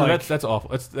 Yeah, no, like, that's awful.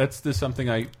 That's something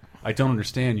I don't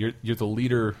understand. You're the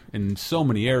leader in so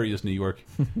many areas, New York.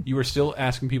 You are still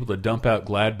asking people to dump out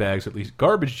Glad bags, at least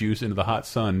garbage juice, into the hot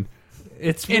sun.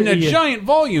 It's in a giant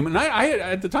volume, and I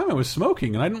at the time I was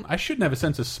smoking, and I shouldn't have a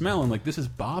sense of smell, and like this is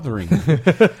bothering me.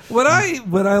 What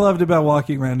I loved about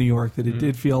walking around New York that it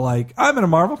did feel like I'm in a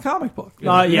Marvel comic book.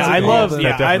 I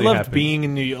loved being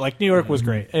in New York. Like New York was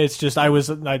great. It's just I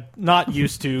was not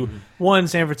used to one.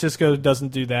 San Francisco doesn't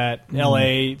do that.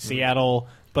 L.A., Seattle.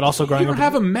 But also growing you don't up,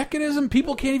 have a mechanism.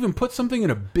 People can't even put something in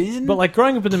a bin. But like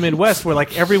growing up in the Midwest, where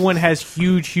like everyone has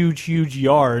huge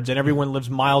yards and everyone lives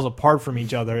miles apart from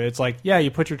each other, it's like you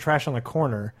put your trash on the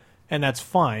corner and that's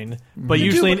fine. But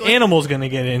usually an animal's going to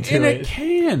get into in it. A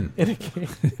can. In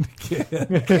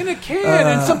a can,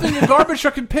 and something the garbage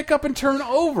truck can pick up and turn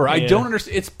over. I don't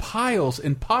understand. It's piles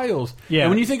and piles. Yeah. And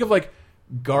when you think of like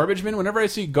garbage men, whenever I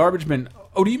see garbage men,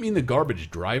 oh, do you mean the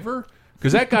garbage driver?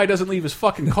 Because that guy doesn't leave his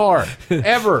fucking car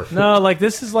ever. No, like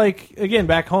this is like again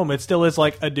back home. It still is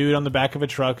like a dude on the back of a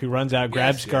truck who runs out,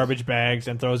 grabs garbage bags,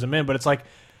 and throws them in. But it's like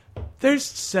there's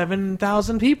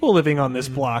 7,000 people living on this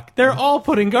block. They're all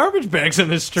putting garbage bags in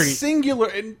the street.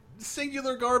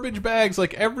 Singular garbage bags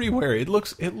like everywhere. It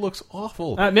looks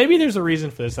awful. Maybe there's a reason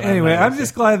for this. Anyway, I'm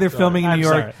just glad they're filming in New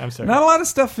York. I'm sorry. Not a lot of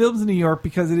stuff films in New York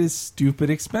because it is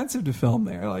stupid expensive to film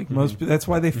there. Like most, that's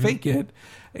why they fake it.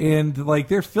 And like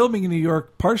they're filming in New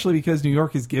York partially because New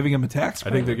York is giving them a tax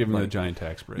break. I think they're giving them a giant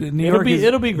tax break.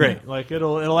 It'll be great. Like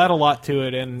it'll add a lot to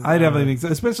it. And I definitely think so.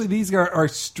 Especially these are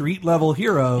street level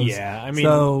heroes. Yeah, I mean,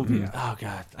 so oh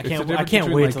god, I can't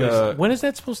wait till when is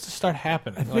that supposed to start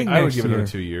happening? I would give it another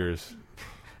 2 years.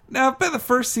 Now, I bet the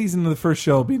first season of the first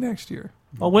show will be next year.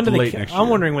 Well, when do Late they? next I'm year.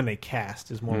 wondering when they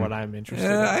cast is more what I'm interested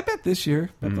in. I bet this year.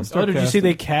 Bet they'll start Did you see casting.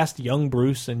 they cast young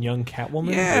Bruce and young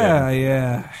Catwoman? Yeah.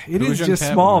 It Who is was young just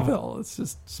Catwoman? Smallville. It's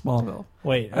just Smallville.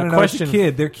 Wait, I don't a know. question. It's a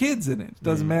kid. They're kids in it. It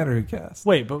doesn't matter who cast.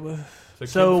 Wait, but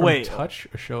So wait, Touch,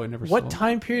 a show I never saw. what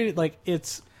time period? Like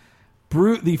it's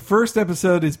The first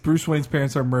episode is Bruce Wayne's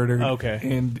parents are murdered. Okay.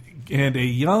 And a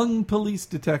young police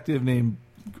detective named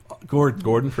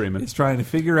Gordon Freeman is trying to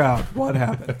figure out what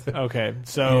happened. okay.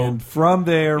 So And from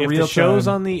there, if real the show's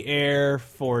time, on the air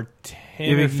for 10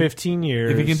 If or it can- 15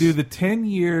 years, if you can do the 10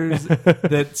 years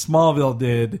that Smallville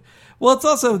did, well, it's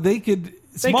also they could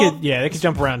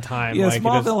jump around time. Yeah, like, it is-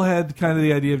 Smallville had kind of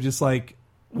the idea of just like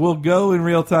we'll go in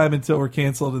real time until we're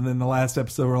canceled, and then the last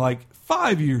episode we're like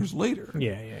 5 years later.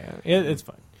 Yeah, it's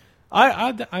fine.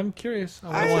 I'm curious.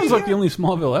 I That sounds like the only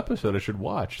Smallville episode I should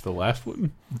watch. The last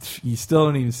one. You still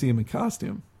don't even see him in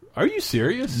costume. Are you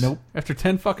serious? Nope. After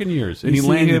 10 fucking years, and You he see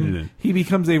landed him, in it. he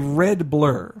becomes a red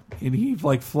blur, and he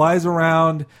like flies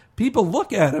around. People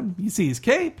look at him. You see his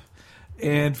cape,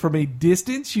 and from a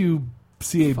distance you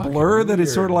see a Fucking blur that is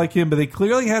weird. sort of like him. But they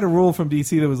clearly had a rule from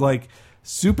DC that was like,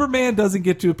 Superman doesn't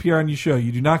get to appear on your show.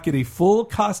 You do not get a full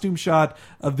costume shot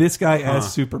of this guy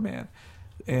as Superman.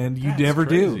 And you That's never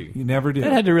crazy. do. You never do.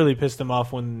 That had to really piss them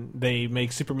off when they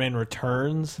make Superman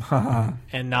Returns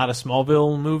and not a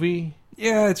Smallville movie.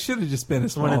 Yeah, it should have just been a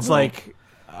small. When it's like,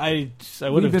 I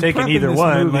would We've have been taken prepping either this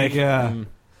one. movie, Like, yeah.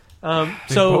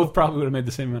 They so both probably would have made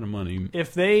the same amount of money.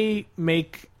 if they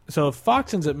make, so if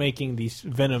Fox ends up making these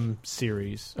Venom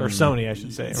series, or Sony, I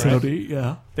should say, right? Sony,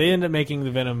 yeah. They end up making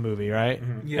the Venom movie, right?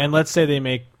 Yeah. And let's say they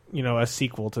make, a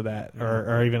sequel to that,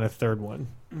 or even a third one,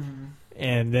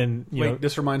 and then Wait,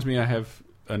 this reminds me I have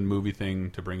a movie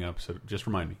thing to bring up, so just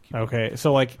remind me. okay,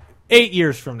 so like 8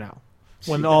 years from now,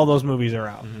 when all those movies are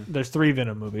out, there's 3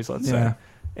 Venom movies, let's Yeah. say,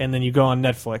 and then you go on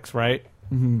Netflix, right?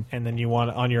 And then you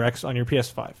want on your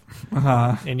PS5,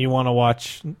 and you want to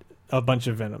watch a bunch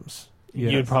of Venoms.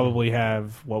 Yes. you'd probably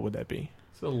have, what would that be?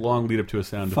 It's a long lead up to a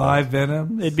sound 5 effect.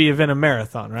 Venoms. It'd be a Venom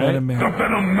marathon, right? Venom The Marathon.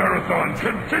 Venom Marathon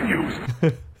continues.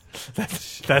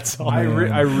 That's all. I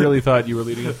really thought you were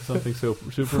leading up to something so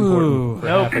super Ooh. important for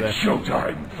half of It's that.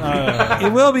 showtime.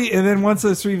 It will be, and then once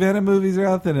those 3 Venom movies are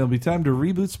out, then it'll be time to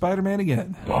reboot Spider-Man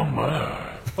again.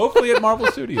 Bummer. Hopefully at Marvel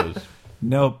Studios.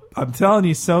 Nope. I'm telling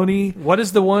you, Sony. What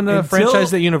is the one Until-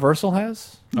 franchise that Universal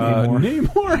has?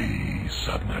 Namor.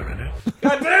 Submariner.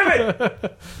 God damn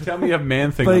it! Tell me you have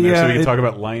Man-Thing But on there so yeah, we can it- talk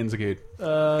about Lionsgate.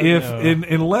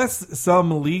 Unless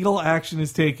some legal action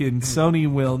is taken,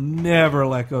 Sony will never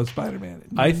let go of Spider-Man.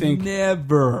 I think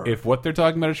never. If what they're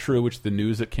talking about is true, which the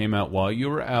news that came out while you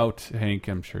were out, Hank,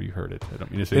 I'm sure you heard it. I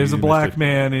don't mean to say There's you a missed black it.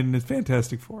 man in the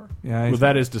Fantastic Four. Yeah, Well,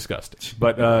 that is disgusting.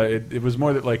 But it was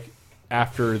more that, like,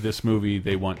 after this movie,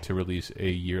 they want to release a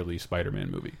yearly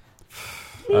Spider-Man movie.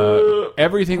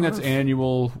 Everything that's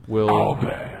annual will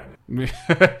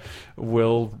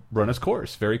will run its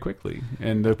course very quickly,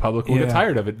 and the public will get Yeah.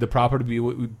 tired of it. The property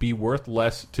would be worth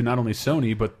less to not only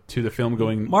Sony but to the film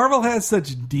going. Marvel has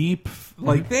such deep,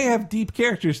 like they have deep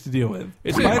characters to deal with.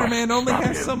 It's- Spider-Man only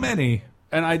has so many.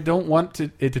 And I don't want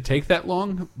it to take that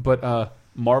long, but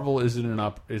Marvel is in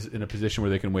a position where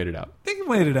they can wait it out. They can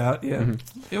wait it out. Yeah,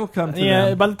 it will come to Yeah,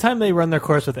 them. by the time they run their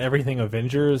course with everything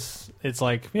Avengers, it's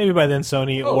like maybe by then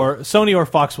Sony or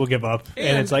Fox will give up,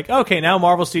 and it's like, okay, now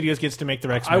Marvel Studios gets to make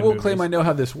the X-Men I will movies. claim I know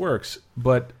how this works,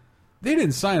 but they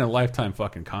didn't sign a lifetime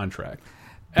fucking contract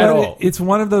But at all. it's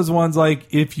one of those ones like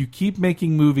if you keep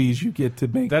making movies, you get to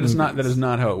make. That is movies.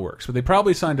 not how it works. But they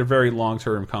probably signed a very long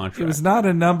term contract. It was not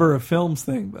a number of films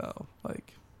thing though.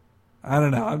 Like I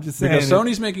don't know. I'm just saying because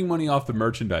Sony's making money off the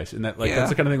merchandise, and Yeah. that's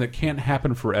the kind of thing that can't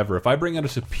happen forever. If I bring out a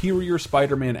superior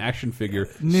Spider-Man action figure,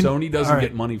 Nin- Sony doesn't all right.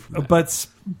 get money from that.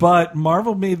 But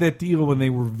Marvel made that deal when they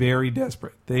were very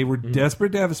desperate. They were Mm-hmm.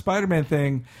 desperate to have a Spider-Man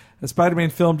thing. A Spider-Man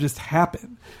film just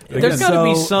happened. There's gotta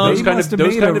be some- those they kind must of have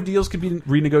those made kind a- of deals could be They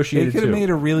renegotiated could have too.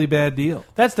 made a really bad deal.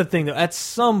 That's the thing, though. At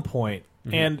some point,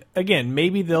 Mm-hmm. and again,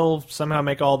 maybe they'll somehow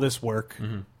make all this work.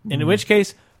 And in which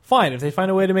case, fine. If they find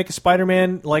a way to make a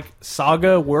Spider-Man like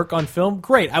saga work on film,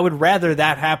 great. I would rather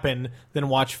that happen than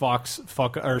watch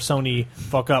Sony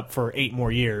fuck up for 8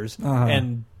 more years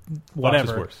and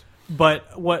whatever. worse. But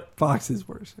Fox is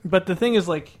worse. But the thing is,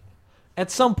 like, at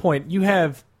some point, you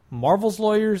have Marvel's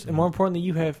lawyers, and more importantly,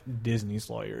 you have Disney's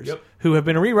lawyers, Yep. who have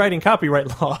been rewriting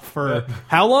copyright law for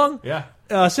how long? Yeah.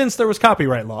 Since there was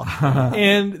copyright law.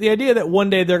 And the idea that one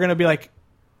day they're going to be like,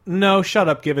 no, shut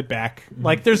up, give it back.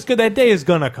 Like, that day is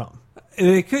going to come.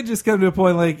 It could just come to a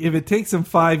point like if it takes them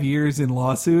 5 years in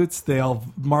lawsuits,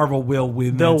 Marvel will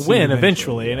win. They'll that suit win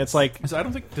eventually, and it's like, So I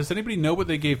don't think. Does anybody know what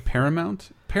they gave Paramount?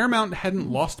 Paramount hadn't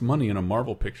lost money in a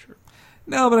Marvel picture.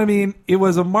 No, but I mean, it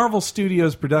was a Marvel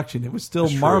Studios production. It was still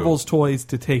That's true. Marvel's toys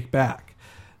to take back.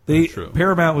 That's true.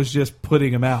 Paramount was just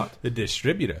putting them out. The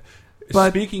distributor.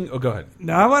 But- Speaking. Oh, go ahead.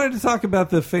 Now, I wanted to talk about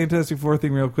the Fantastic Four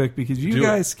thing real quick because you Do it.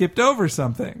 guys skipped over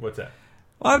something. What's that?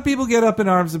 A lot of people get up in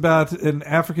arms about an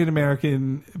African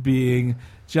American being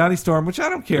Johnny Storm, which I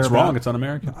don't care It's about. wrong. It's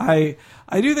un-American. I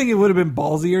do think it would have been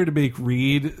ballsier to make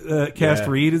cast Yeah.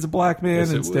 Reed as a black man Yes,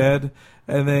 it instead,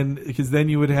 and then because then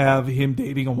you would have him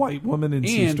dating a white woman in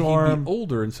Sue And Storm. he'd be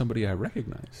older and somebody I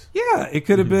recognize. Yeah, it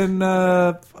could have been.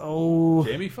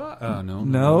 Jamie Foxx? Oh,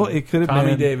 No, it could have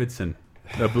Tommy been Davidson.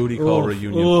 A booty call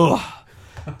reunion. Ugh.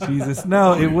 Jesus,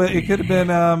 no, it could have been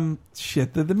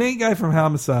the main guy from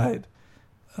Homicide.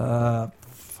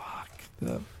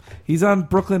 He's on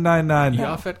Brooklyn Nine-Nine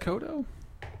now. Yaphet Kotto?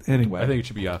 Anyway, I think it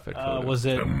should be Yaphet Kotto. was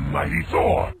it? Mighty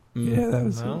Thor. yeah, that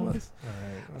was who it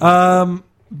was.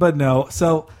 But no,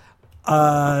 so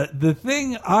the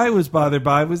thing I was bothered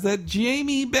by was that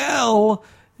Jamie Bell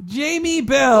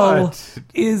What?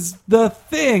 is the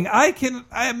thing.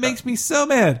 It makes me so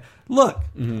mad. Look,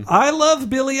 I love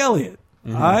Billy Elliot.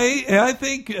 I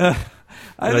think I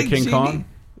Like think King Jamie, Kong?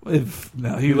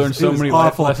 No, He learned so it was many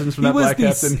life awful. lessons from He that was black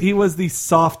captain. He was the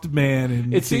soft man in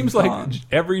It King seems Kong. like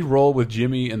every role with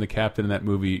Jimmy and the captain in that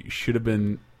movie should have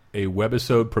been a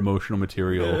webisode promotional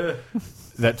material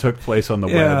that took place on the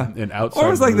web and outside. Or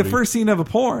it was like the movie. first scene of a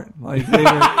porn. Like they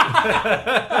were,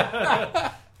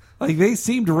 like they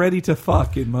seemed ready to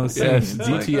fuck in most Yes, scenes.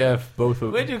 DTF, both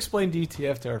of Way to explain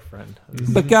DTF to our friend.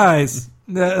 But guys,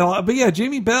 but yeah,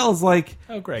 Jamie Bell's like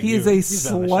Greg, he is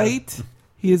you've done the slight.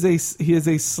 He is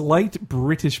a slight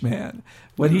British man.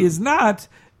 What he is not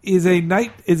is a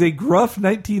gruff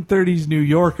 1930s New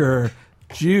Yorker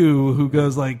Jew who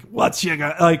goes like, "What's you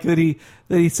got?" Like that he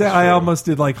said. I almost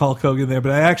did like Hulk Hogan there,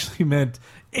 but I actually meant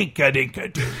Inca Dinka.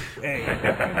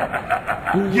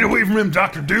 Get away from him,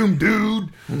 Dr. Doom, dude.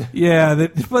 Yeah,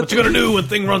 but What you gonna do when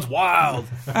thing runs wild?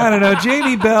 I don't know.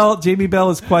 Jamie Bell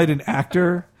is quite an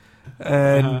actor,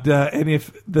 and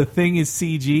if the thing is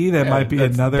CG, that might be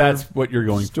another. That's what you're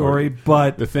going story, for.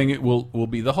 but the thing it will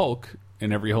be the Hulk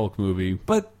in every Hulk movie.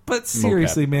 But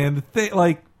seriously, man, the thing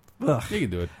like. Ugh. You can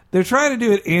do it. They're trying to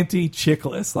do it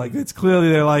anti-chickless. Like it's clearly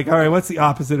they're like, all right, what's the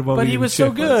opposite of what? But we he do was with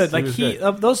so good. Chickless?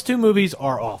 Like those two movies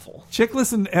are awful.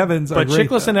 Chickless and Evans, But are great,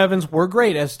 Chickless though. and Evans were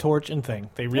great as Torch and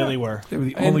Thing. They really were. They were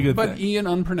the only good But thing. Ian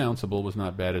Unpronounceable was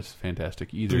not bad as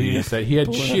Fantastic either. Yeah. He just said he had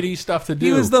shitty stuff to do.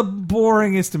 He was the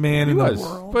boringest man in was, the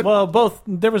world. but- Well, both.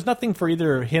 There was nothing for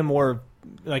either him or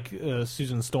like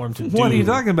Susan Storm to do. What are you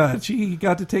talking about? She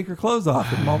got to take her clothes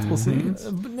off in multiple Mm-hmm.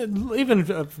 scenes.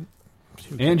 Even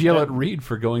And yell at Reed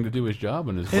for going to do his job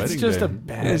on his it's wedding just day. a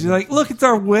bad. Yeah, she's like, look, it's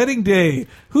our wedding day.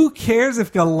 Who cares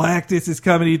if Galactus is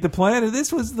coming to eat the planet?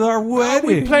 This was our wedding.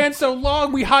 We planned so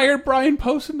long. We hired Brian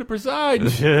Posehn to preside.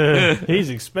 He's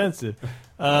expensive.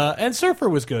 And Surfer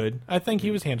was good. I think he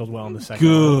was handled well in the second.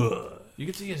 Good. You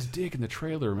could see his dick in the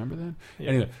trailer. Remember that?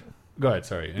 Anyway, go ahead.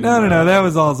 Sorry. No. That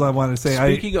was all I wanted to say.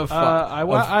 Speaking of,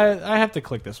 I have to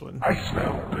click this one. I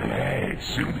smell bad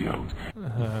symbiote.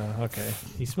 Okay.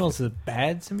 He smells a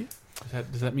bad symbiote.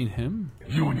 does that mean him?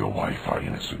 You and your wife are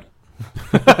innocent.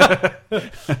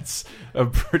 That's a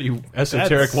pretty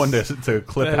esoteric one to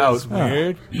clip out.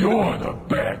 Weird. You're the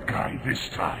bad guy this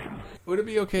time. Would it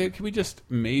be okay? Can we just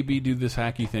maybe do this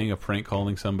hacky thing of prank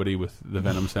calling somebody with the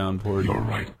Venom soundboard? You're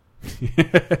right.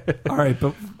 All right,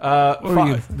 but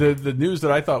the news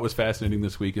that I thought was fascinating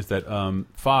this week is that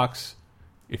Fox,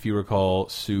 if you recall,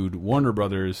 sued Warner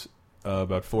Brothers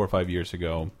about 4 or 5 years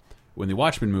ago when the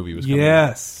Watchmen movie was coming out.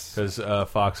 yes, Because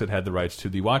Fox had the rights to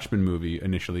the Watchmen movie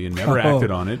initially and never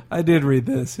acted on it. I did read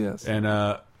this. Yes,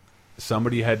 And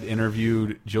somebody had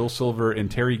interviewed Jill Silver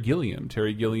and Terry Gilliam.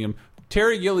 Terry Gilliam,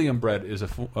 Brett, is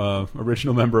a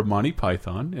original member of Monty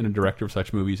Python and a director of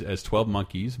such movies as 12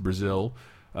 Monkeys, Brazil,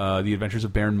 The Adventures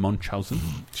of Baron Munchausen.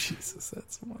 Jesus,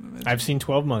 that's one. I've seen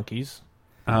 12 Monkeys.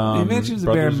 The Adventures of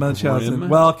Baron Brothers Munchausen. Grimm.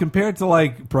 Well, compared to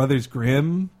like Brothers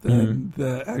Grimm, then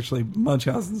actually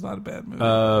Munchausen's not a bad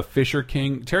movie. Fisher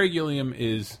King. Terry Gilliam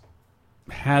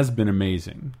has been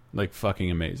amazing, like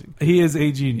fucking amazing. He is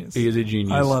a genius. He is a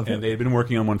genius. I love him. And they had been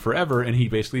working on one forever, and he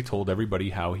basically told everybody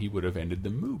how he would have ended the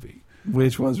movie.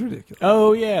 Which was ridiculous.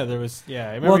 Oh, yeah. There was. Yeah.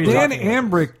 I remember Well, you Dan talking about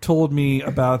Ambrick told me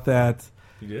about that.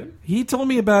 He did? He told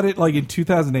me about it like in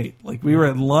 2008. Like we were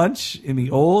at lunch in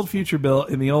the old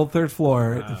in the old third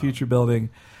floor at the Future Building,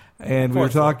 and we were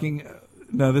Fourth floor. talking.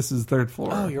 No, this is third floor.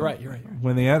 Oh, you're right.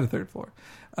 When they had a third floor,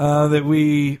 that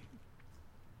we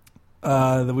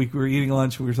were eating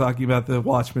lunch. We were talking about the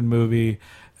Watchmen movie,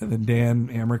 and then Dan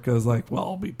Ambrick goes like, "Well,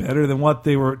 it'll be better than what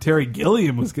Terry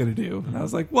Gilliam was going to do." And I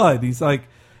was like, "What?"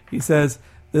 He says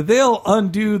that they'll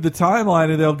undo the timeline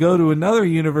and they'll go to another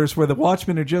universe where the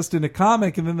Watchmen are just in a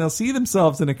comic, and then they'll see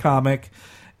themselves in a comic,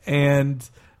 and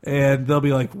they'll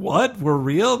be like, "What? We're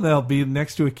real?" And they'll be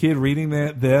next to a kid reading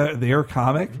their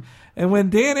comic. And when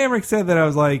Dan Ambrick said that, I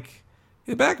was like,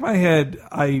 in the back of my head,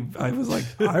 I was like,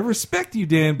 I respect you,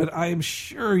 Dan, but I am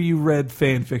sure you read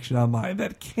fan fiction online.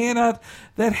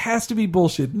 That has to be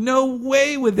bullshit. No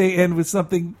way would they end with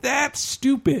something that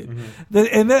stupid.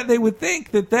 And that they would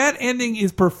think that ending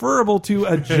is preferable to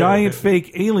a giant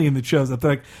fake alien that shows up.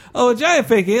 They're like, oh, a giant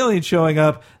fake alien showing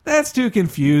up, that's too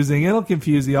confusing. It'll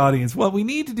confuse the audience. What we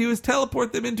need to do is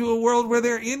teleport them into a world where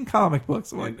they're in comic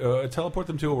books. I'm like, Teleport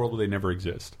them to a world where they never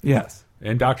exist. yes.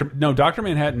 And Dr.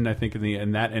 Manhattan, I think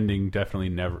in that ending definitely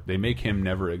never. They make him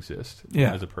never exist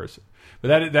as a person.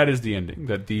 But that is the ending.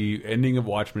 That the ending of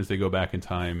Watchmen is they go back in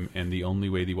time, and the only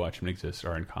way the Watchmen exist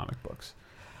are in comic books.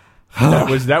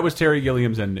 that was Terry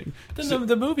Gilliam's ending.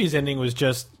 The movie's ending was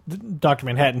just Dr.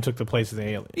 Manhattan took the place of the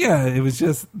alien. Yeah, it was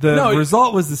just the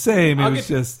result was the same. And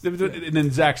then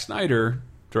Zack Snyder,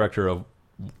 director of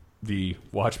the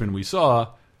Watchmen we saw,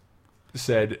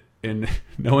 said in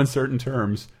no uncertain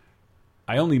terms,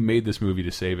 I only made this movie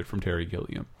to save it from Terry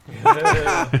Gilliam.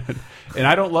 And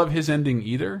I don't love his ending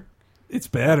either. It's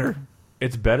better.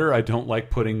 It's better. I don't like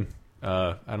putting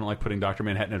Dr.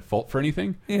 Manhattan at fault for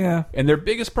anything. Yeah. And their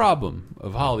biggest problem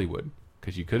of Hollywood,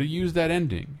 because you could have used that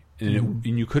ending and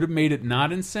you could have made it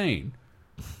not insane,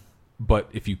 but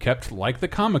if you kept like the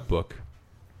comic book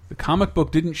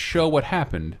didn't show what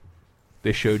happened.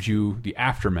 They showed you the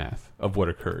aftermath of what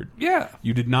occurred. Yeah.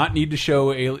 You did not need to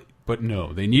show but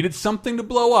no, they needed something to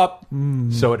blow up,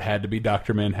 so it had to be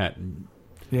Dr. Manhattan.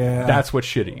 Yeah. That's what's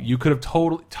shitty. You could have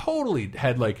totally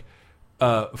had like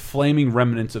flaming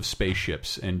remnants of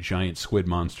spaceships and giant squid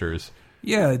monsters.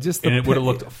 Yeah, just and it would have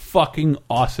looked fucking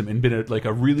awesome and been like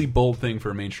a really bold thing for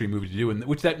a mainstream movie to do, and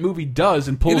which that movie does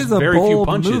and pulls very few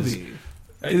punches. Movie.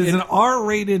 It is an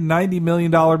R-rated $90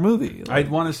 million movie. I'd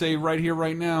want to say right here,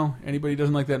 right now, anybody who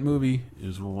doesn't like that movie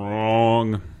is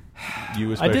wrong.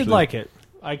 You especially. I did like it.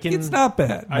 It's not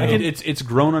bad. It's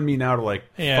grown on me now to like,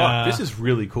 fuck, this is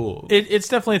really cool. It's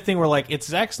definitely a thing where like it's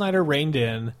Zack Snyder reined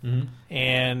in,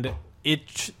 and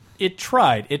it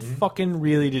tried. It fucking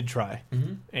really did try,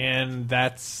 and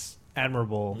that's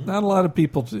admirable. Not a lot of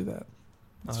people do that.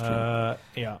 That's true.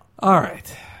 Yeah. All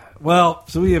right. Well,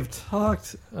 so we have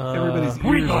talked everybody's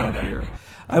ears off here.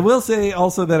 I will say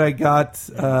also that I got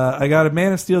a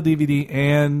Man of Steel DVD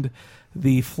and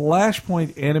the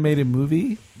Flashpoint animated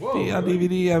movie on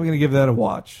DVD. I'm going to give that a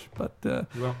watch. But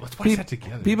let's watch that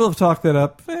together. People have talked that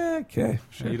up. Okay,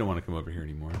 sure. You don't want to come over here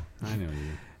anymore. I know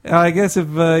you. I guess if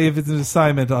it's an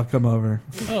assignment, I'll come over.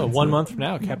 Oh, 1 month from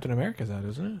now, Captain America's out,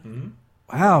 isn't it?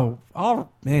 Wow! Oh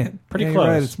man, pretty yeah, close.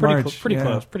 Right, it's March.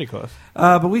 Pretty close.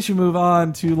 But we should move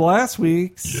on to last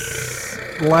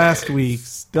week's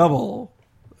double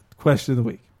question of the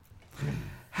week.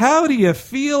 How do you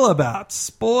feel about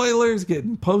spoilers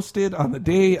getting posted on the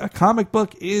day a comic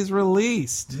book is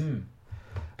released?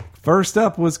 First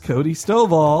up was Cody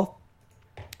Stovall.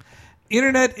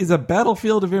 Internet is a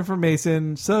battlefield of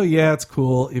information, so yeah, it's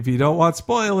cool. If you don't want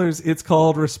spoilers, it's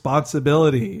called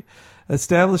responsibility.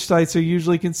 Established sites are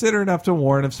usually considerate enough to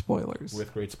warn of spoilers.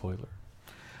 With great spoiler.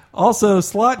 Also,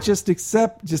 Slott just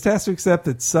has to accept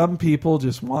that some people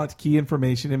just want key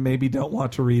information and maybe don't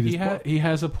want to read his book. He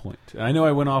has a point. I know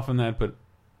I went off on that, but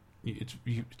it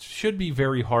should be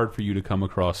very hard for you to come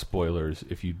across spoilers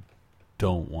if you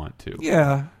don't want to.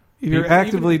 Yeah, if you're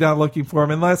actively not looking for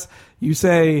them, unless you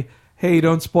say, hey,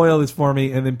 don't spoil this for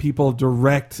me, and then people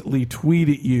directly tweet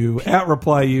at you,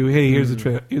 reply you, hey, here's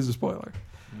a spoiler.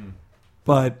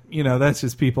 But, that's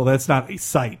just people. That's not a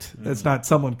site. That's not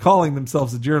someone calling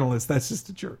themselves a journalist. That's just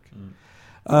a jerk.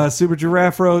 Super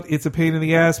Giraffe wrote, it's a pain in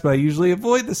the ass, but I usually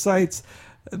avoid the sites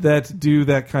that do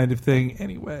that kind of thing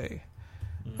anyway.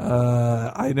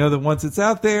 I know that once it's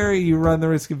out there, you run the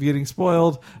risk of getting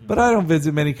spoiled, but I don't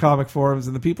visit many comic forums,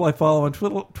 and the people I follow on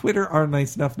Twitter are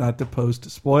nice enough not to post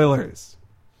spoilers.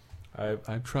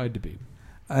 I've tried to be.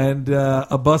 And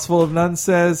a bus full of nuns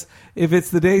says, if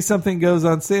it's the day something goes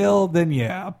on sale, then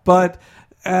yeah. But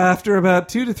after about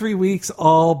 2 to 3 weeks,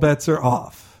 all bets are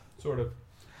off. Sort of.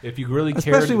 If you really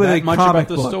Especially cared with that a much comic about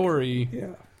the book. story, Yeah.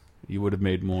 you would have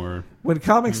made more. When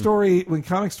comic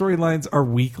storylines are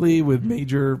weekly with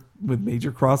major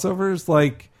crossovers,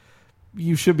 like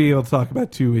you should be able to talk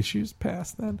about 2 issues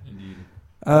past then. Indeed.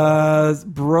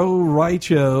 Bro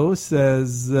Raicho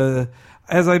says,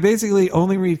 as I basically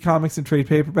only read comics and trade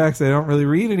paperbacks, I don't really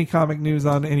read any comic news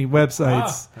on any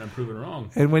websites. And I'm proven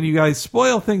wrong. And when you guys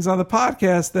spoil things on the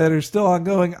podcast that are still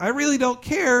ongoing, I really don't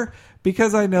care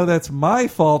because I know that's my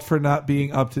fault for not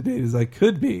being up to date as I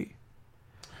could be.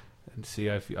 And see,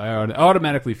 I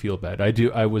automatically feel bad. I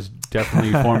do. I was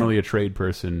definitely formerly a trade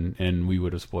person, and we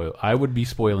would have spoiled. I would be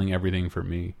spoiling everything for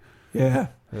me. Yeah.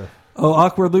 Oh,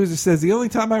 Awkward Loser says, the only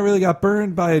time I really got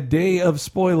burned by a day of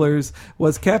spoilers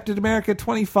was Captain America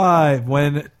 25,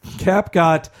 when Cap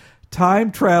got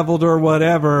time traveled or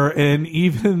whatever, and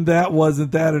even that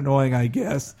wasn't that annoying, I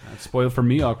guess. That's spoiled for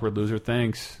me, Awkward Loser.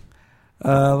 Thanks.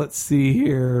 Let's see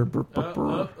here.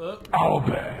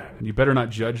 You better not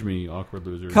judge me, Awkward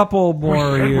Loser. Couple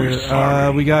more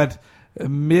here. We got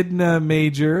Midna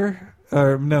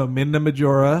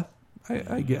Majora.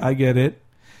 I get it.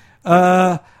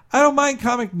 I don't mind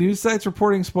comic news sites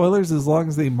reporting spoilers as long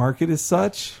as they mark it as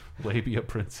such. Labia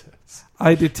Princess.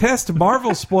 I detest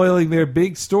Marvel spoiling their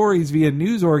big stories via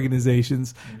news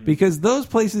organizations because those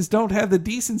places don't have the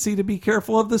decency to be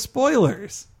careful of the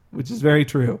spoilers, which is very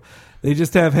true. They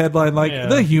just have headline like,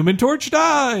 the Human Torch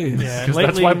dies. Yeah, because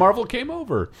that's why Marvel came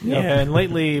over. Yeah, and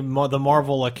lately the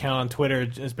Marvel account on Twitter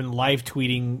has been live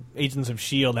tweeting Agents of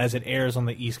S.H.I.E.L.D. as it airs on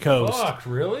the East Coast. Fuck,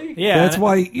 really? Yeah. That's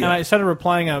why... And I started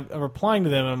replying to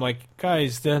them, and I'm like,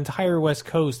 guys, the entire West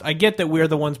Coast, I get that we're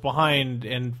the ones behind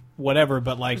and whatever,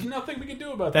 but like... There's nothing we can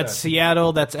do about that. That's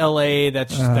Seattle, that's L.A.,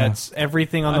 that's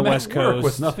everything on the West Coast.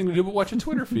 With nothing to do but watching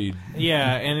Twitter feed.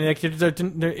 Yeah, and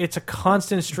it's a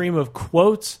constant stream of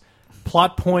quotes,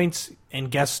 plot points, and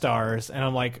guest stars, and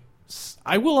I'm like,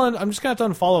 I'm just going to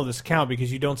have to unfollow this account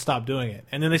because you don't stop doing it.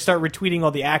 And then they start retweeting all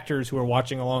the actors who are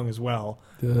watching along as well.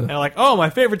 And they're like, oh,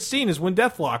 my favorite scene is when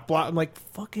Deathlock. Blah. I'm like,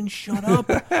 fucking shut up.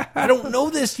 I don't know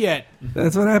this yet.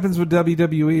 That's what happens with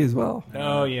WWE as well.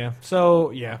 Oh, yeah. So,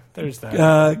 yeah, there's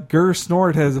that. Gur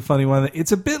Snort has a funny one.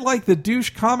 It's a bit like the douche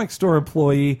comic store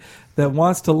employee that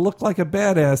wants to look like a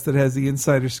badass that has the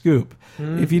insider scoop.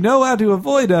 If you know how to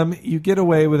avoid them, you get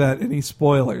away without any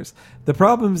spoilers. The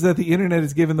problem is that the internet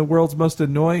has given the world's most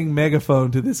annoying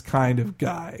megaphone to this kind of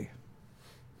guy.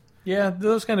 Yeah,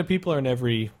 those kind of people are in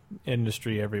every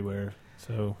industry everywhere.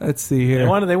 So let's see here.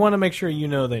 They want to make sure you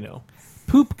know they know.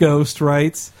 Poop Ghost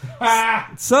writes,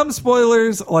 some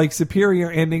spoilers, like Superior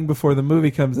ending before the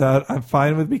movie comes out, I'm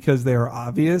fine with because they are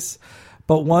obvious.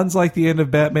 But ones like the end of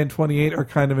Batman 28 are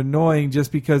kind of annoying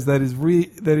just because that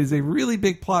is a really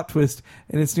big plot twist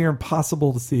and it's near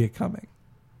impossible to see it coming.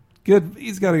 Good.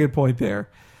 He's got a good point there.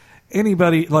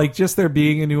 Anybody, like just there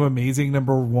being a new Amazing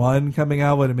 #1 coming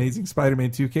out when Amazing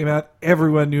Spider-Man 2 came out,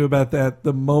 everyone knew about that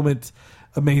the moment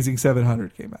Amazing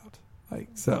 700 came out. Like,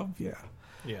 so, yeah.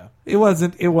 Yeah. It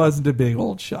wasn't a big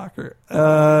old shocker.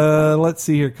 Let's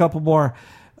see here. A couple more.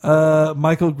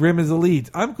 Michael Grimm is elite.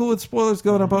 I'm cool with spoilers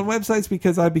going up on websites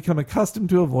because I've become accustomed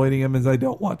to avoiding them as I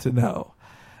don't want to know.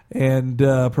 And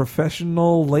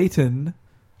Professional Layton.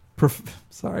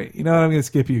 Sorry. You know what? I'm going to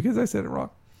skip you because I said it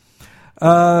wrong.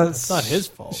 It's not his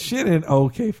fault.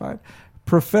 Okay, fine.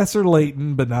 Professor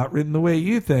Layton, but not written the way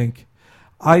you think.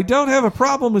 I don't have a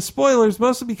problem with spoilers,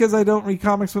 mostly because I don't read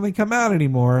comics when they come out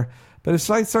anymore. But if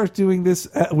site starts doing this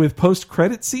with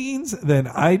post-credit scenes, then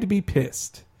I'd be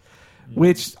pissed.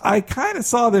 Which I kind of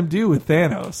saw them do with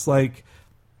Thanos. Like,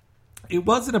 it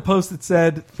wasn't a post that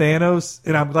said Thanos,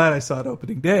 and I'm glad I saw it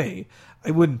opening day. I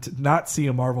wouldn't not see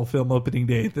a Marvel film opening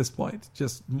day at this point,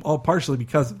 just partially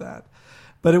because of that.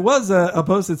 But it was a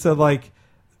post that said, like,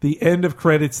 the end of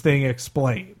credits thing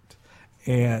explained.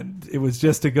 And it was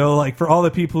just to go, like, for all the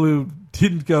people who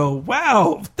didn't go,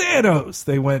 wow, Thanos,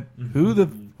 they went, who the,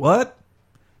 what?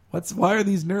 Why are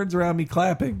these nerds around me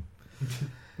clapping?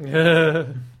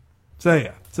 So,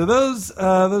 yeah. So those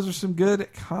are some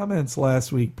good comments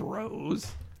last week,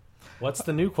 bros. What's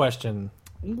the new question?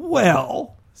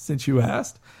 Well, since you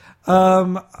asked,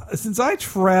 since I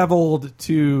traveled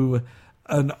to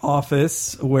an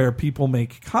office where people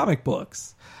make comic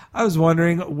books, I was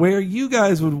wondering where you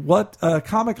guys would, what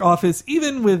comic office,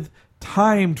 even with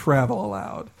time travel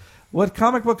allowed, what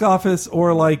comic book office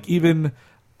or like even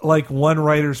like one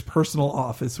writer's personal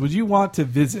office would you want to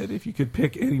visit if you could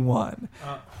pick any one?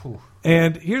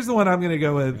 And here's the one I'm going to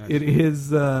go with. It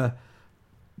is, I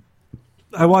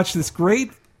watched this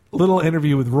great little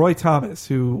interview with Roy Thomas,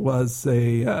 who was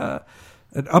an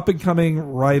up-and-coming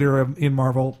writer in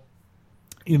Marvel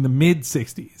in the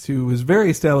mid-'60s, who was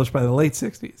very established by the late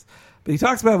 60s. But he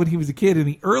talks about when he was a kid in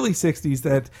the early 60s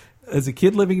that as a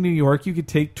kid living in New York, you could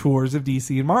take tours of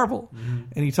DC and Marvel.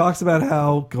 And he talks about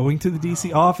how going to the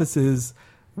DC offices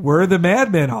were the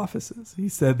Mad Men offices. He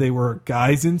said they were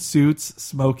guys in suits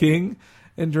smoking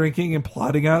and drinking and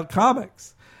plotting out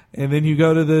comics. And then you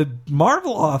go to the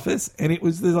Marvel office, and it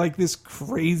was like this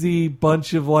crazy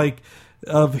bunch of like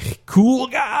of cool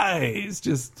guys,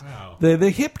 just the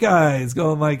hip guys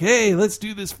going like, "Hey, let's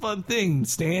do this fun thing,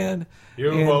 Stan."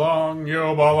 You belong.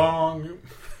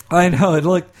 I know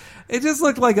it just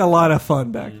looked like a lot of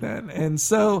fun back then, and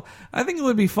so I think it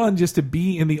would be fun just to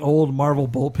be in the old Marvel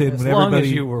bullpen As when long everybody.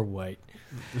 as you were white.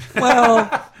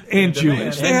 Well, and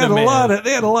Jewish. They had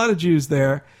a lot of Jews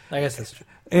there. I guess that's true.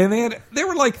 And there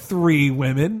were like 3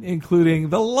 women, including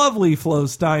the lovely Flo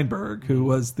Steinberg, who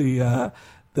was the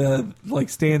like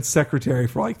Stan's secretary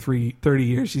for like 30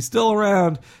 years. She's still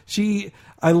around.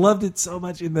 I loved it so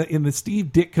much in the Steve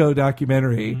Ditko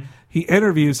documentary. He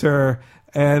interviews her,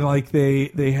 and like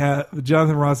they have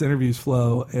Jonathan Ross interviews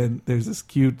Flo, and there's this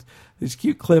cute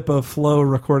clip of Flo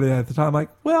recorded at the time, like,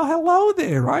 "Well, hello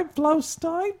there, I'm Flo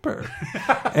Steinberg,"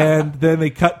 and then they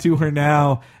cut to her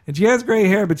now, and she has gray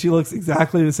hair, but she looks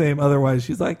exactly the same. Otherwise,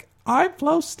 she's like, "I'm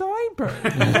Flo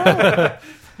Steinberg."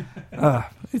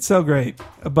 It's so great,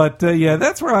 but yeah,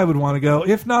 that's where I would want to go.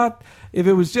 If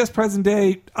it was just present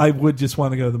day, I would just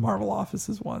want to go to the Marvel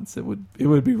offices once. It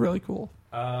would be really cool.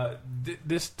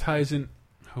 This ties in.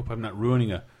 Hope I'm not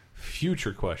ruining a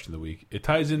future question of the week. It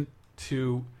ties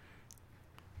into.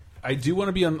 I do want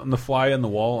to be on the fly on the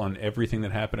wall on everything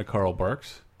that happened to Carl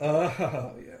Barks.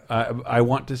 Yeah. I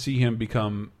want to see him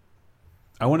become.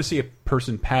 I want to see a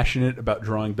person passionate about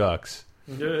drawing ducks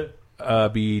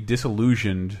be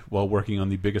disillusioned while working on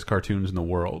the biggest cartoons in the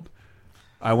world.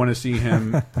 I want to see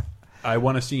him. I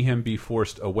want to see him be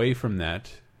forced away from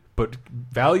that, but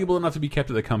valuable enough to be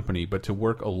kept at the company, but to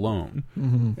work alone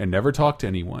and never talk to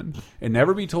anyone and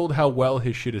never be told how well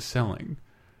his shit is selling.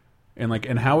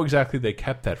 And how exactly they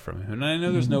kept that from him. And I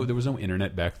know there was no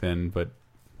internet back then, but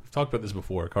we've talked about this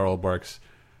before. Carl Barks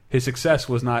his success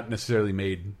was not necessarily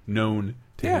made known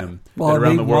to him. Well, that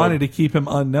around they the world, wanted to keep him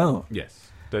unknown.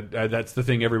 Yes, that's the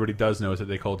thing everybody does know is that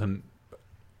they called him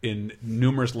in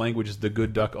numerous languages the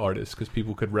Good Duck artist because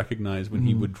people could recognize when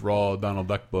he would draw Donald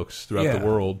Duck books throughout the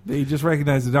world. They just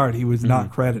recognized his art. He was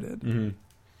not credited.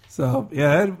 So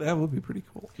yeah, that would be pretty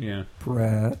cool. Yeah,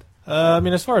 Brad. I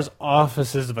mean, as far as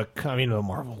offices of a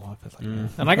Marvel office,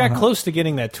 and I got close to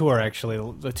getting that tour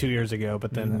actually 2 years ago,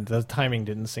 but then the timing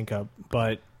didn't sync up.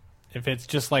 But if it's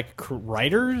just like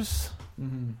writers,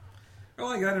 Oh,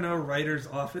 like, I don't know, writer's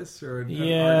office or an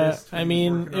artist. who's I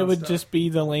mean, working it on would stuff. just be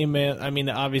the lame man. I mean,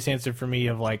 the obvious answer for me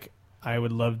of like I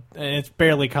would love, and it's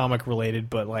barely comic related,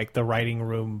 but like the writing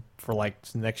room for like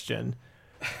next gen.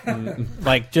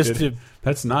 Like just to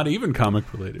that's not even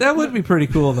comic related. That would be pretty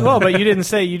cool though. well, but you didn't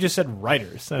say, you just said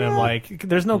writers, and I'm like,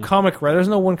 there's no comic writer, there's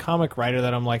no one comic writer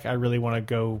that I'm like I really want to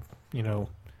go, no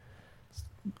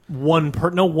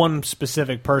one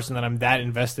specific person that I'm that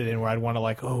invested in where I'd want to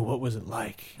like, oh, what was it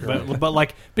like? But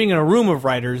like being in a room of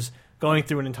writers going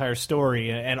through an entire story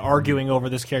and arguing over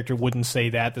this character wouldn't say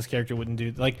that, this character wouldn't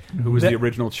do like. Who was the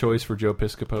original choice for Joe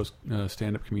Piscopo's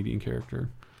stand-up comedian character?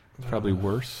 It's probably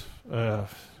worse.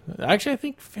 Actually,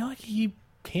 I feel like he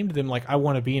came to them like, I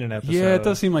want to be in an episode. Yeah, it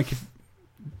does seem like.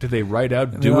 Did they write out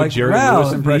And do they're a like, Jerry wow,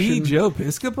 Lewis impression? the Joe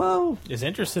Piscopo? Is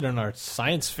interested in our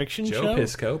science fiction Joe show.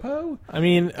 Piscopo? I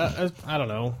mean, I don't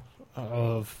know.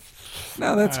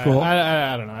 No, that's cool.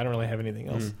 I don't know. I don't really have anything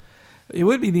else. It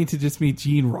would be neat to just meet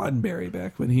Gene Roddenberry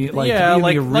back when he to be like- in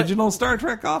the original Star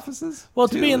Trek offices. Well,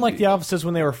 to too, be in would like the offices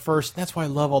when they were first, that's why I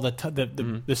love all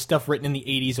the stuff written in the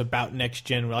 80s about Next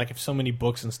Gen. Where like have so many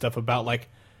books and stuff about like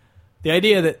the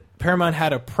idea that Paramount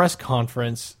had a press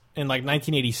conference in like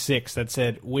 1986 that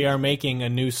said, we are making a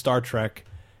new Star Trek.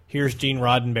 Here's Gene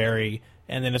Roddenberry.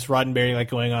 And then it's Roddenberry like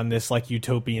going on this like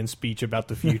utopian speech about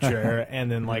the future.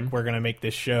 And then like, we're going to make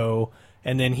this show.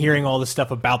 And then hearing all the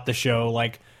stuff about the show,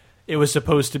 like it was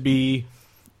supposed to be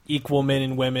equal men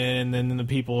and women, and then the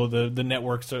people, the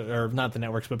networks, or not the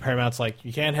networks, but Paramount's like,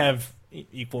 you can't have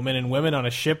equal men and women on a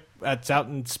ship that's out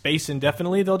in space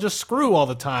indefinitely. They'll just screw all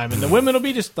the time, and the women will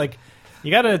be just like,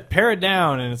 you got to pare it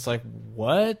down, and it's like,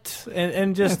 what?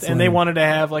 And they wanted to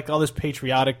have like all this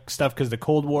patriotic stuff because the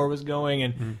Cold War was going,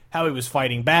 and how he was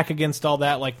fighting back against all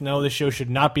that. Like, no, this show should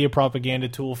not be a propaganda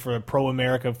tool for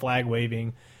pro-America flag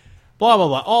waving. Blah blah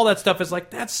blah. All that stuff is like,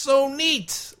 that's so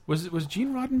neat. Was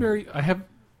Gene Roddenberry? I have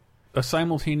a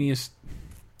simultaneous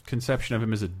conception of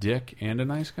him as a dick and a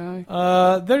nice guy.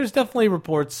 There's definitely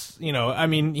reports. I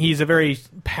mean, he's a very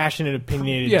passionate,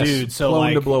 opinionated dude. So prone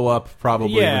like to blow up,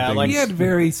 probably. Yeah, when like- things- he had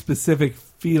very specific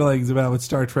feelings about what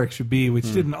Star Trek should be,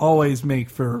 which didn't always make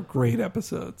for great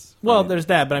episodes. Well, there's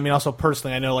that, but I mean, also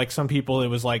personally, I know like some people, it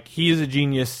was like, he is a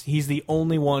genius. He's the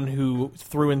only one who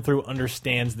through and through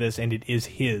understands this, and it is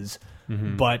his.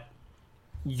 But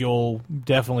you'll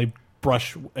definitely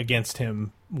brush against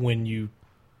him when you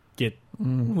get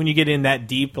in that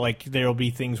deep. Like there'll be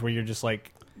things where you're just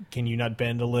like, can you not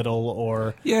bend a little?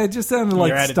 Or Yeah, it just sounded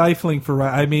like stifling for.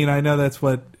 I mean, I know that's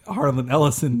what Harlan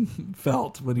Ellison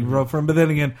felt when he wrote for him, but then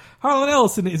again, Harlan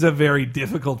Ellison is a very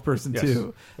difficult person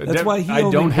too. That's why he. I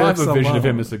only don't have works a vision of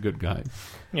alone. him as a good guy.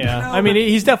 Yeah, No, I mean, but-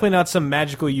 he's definitely not some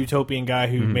magical utopian guy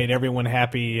who made everyone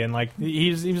happy, and like he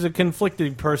was a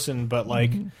conflicted person. But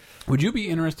like, Would you be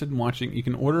interested in watching? You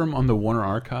can order him on the Warner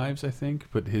Archives, I think,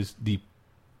 but the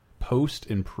post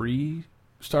and pre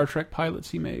Star Trek pilots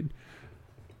he made.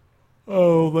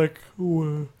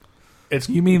 It's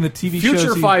You mean the TV shows?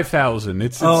 Future he- 5000.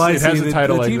 It I has see. a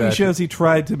title the like TV that. shows he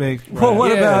tried to make. Well,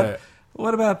 what Yeah.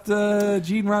 about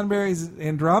Gene Roddenberry's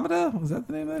Andromeda? Was that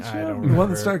the name of that show? I don't The one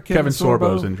remember. that starred Kevin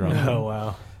Sorbo's Sorbo? Andromeda. oh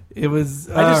wow. It was.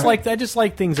 I just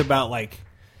like things about like,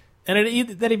 and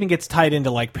that even gets tied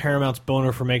into like Paramount's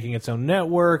boner for making its own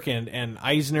network, and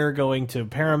Eisner going to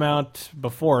Paramount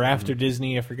before or after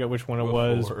Disney. I forget which one it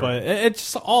was, but it's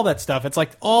just all that stuff. It's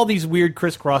like all these weird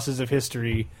crisscrosses of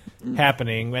history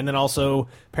happening, and then also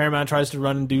Paramount tries to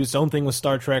run and do its own thing with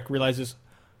Star Trek, realizes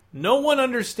no one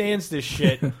understands this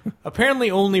shit.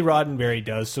 Apparently, only Roddenberry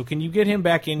does. So can you get him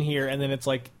back in here? And then it's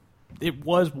like, it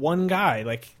was one guy,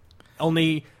 like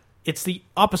only. It's the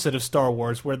opposite of Star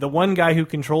Wars, where the one guy who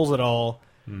controls it all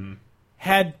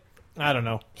had, I don't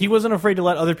know, he wasn't afraid to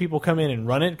let other people come in and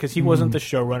run it because he wasn't the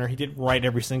showrunner. He didn't write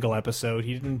every single episode.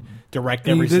 He didn't direct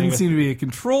he every didn't single. seem to be a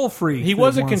control freak. He that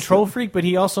was a wants control to- freak, but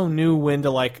he also knew when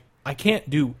to like, I can't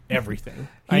do everything.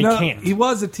 You know, I can't. He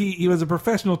was a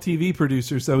professional TV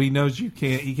producer, so he knows he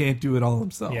can't do it all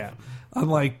himself. Yeah.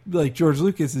 Unlike George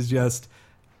Lucas is just,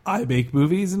 I make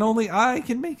movies and only I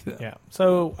can make them. Yeah.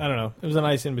 So I don't know. It was a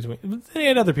nice in between. They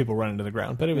had other people run into the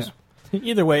ground, but it was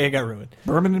either way it got ruined.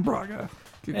 Berman and Braga.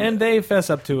 And they fess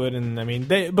up to it, and I mean,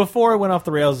 before it went off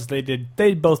the rails, they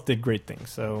both did great things.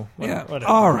 So whatever.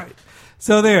 All right.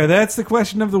 So that's the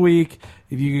question of the week.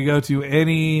 If you could go to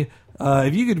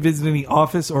if you could visit any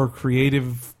office or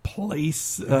creative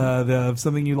place of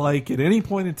something you like at any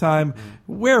point in time,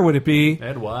 where would it be?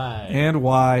 And why? And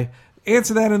why?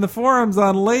 Answer that in the forums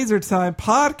on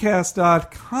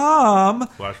lasertimepodcast.com.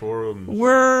 Flash forums.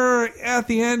 We're at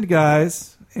the end,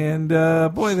 guys. And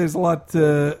boy, there's a lot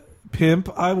to pimp.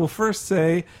 I will first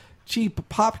say cheap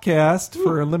popcast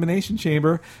for Elimination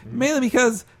Chamber, mainly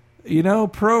because,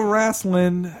 pro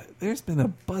wrestling, there's been a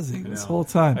buzzing this whole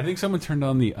time. I think someone turned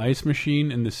on the ice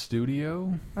machine in the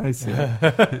studio. I see.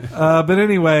 But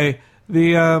anyway, do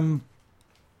you have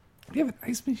an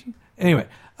ice machine? Anyway,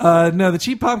 no, the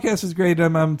cheap podcast is great.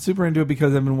 I'm super into it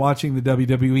because I've been watching the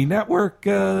WWE Network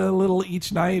a little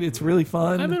each night. It's really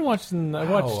fun. I've been watching.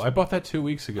 I bought that 2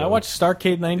 weeks ago. I watched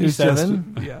Starrcade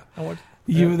 '97. Yeah. I watched,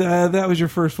 that was your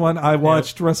first one. I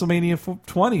watched WrestleMania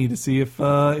 20 to see if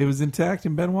it was intact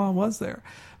and Benoit was there.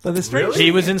 But the strange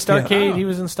He was in Starrcade. Yeah. He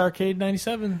was in Starrcade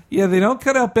 '97. Yeah, they don't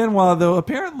cut out Benoit though.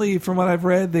 Apparently, from what I've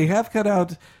read, they have cut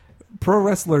out pro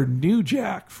wrestler New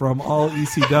Jack from all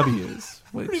ECWs.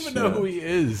 Which, I don't even know who he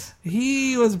is.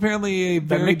 He was apparently a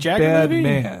very Mick Jagger bad movie?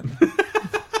 man.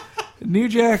 New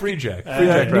Jack. Free Jack.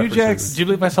 New Jack's. Did you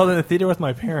believe I saw that in the theater with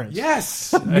my parents?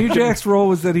 Yes. New Jack's role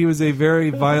was that he was a very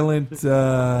violent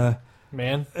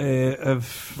Man,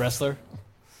 of wrestler.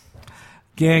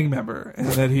 gang member, and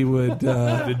that he would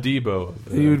The Debo.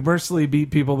 he would mercilessly beat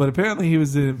people. But apparently, he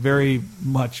was very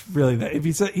much really that. If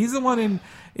he said he's the one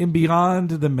in Beyond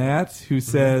the Mat who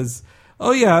says,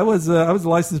 "Oh yeah, I was a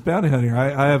licensed bounty hunter.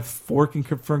 I have 4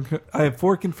 confirmed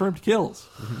kills."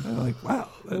 And I'm like, wow,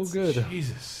 that's good.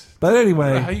 Jesus. But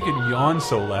anyway, How you can yawn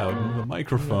so loud into the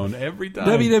microphone every time.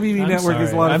 WWE I'm Network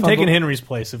is a lot of I'm fun. taking Henry's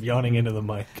place of yawning into the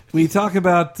mic. We talk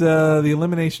about the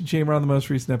Elimination Chamber on the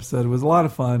most recent episode. It was a lot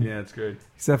of fun. Yeah, it's great.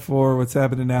 Except for what's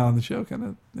happening now on the show, kind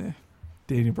of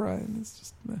Daniel Bryan. It's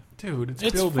just Dude, it's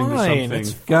It's building fine. to something.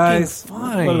 It's guys.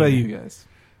 fine. What about you guys?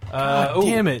 God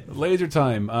damn it. Laser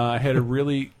Time. I had a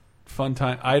really fun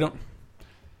time.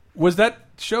 Was that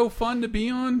show fun to be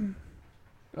on?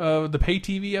 The pay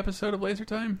TV episode of Laser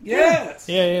Time? Yes.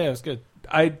 Yeah, it was good.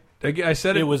 I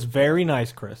said It was very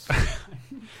nice, Chris.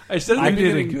 I said at the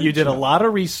beginning. You did a lot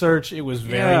of research. It was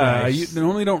very nice. You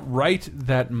normally don't write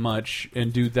that much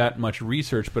and do that much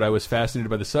research, but I was fascinated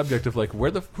by the subject of like who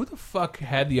the fuck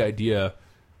had the idea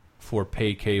for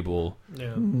pay cable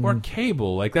or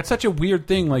cable? Like that's such a weird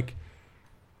thing. Like,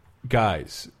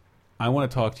 guys, I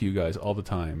want to talk to you guys all the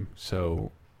time,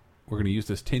 so we're going to use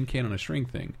this tin can on a string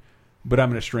thing, but I'm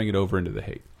going to string it over into the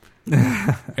hate.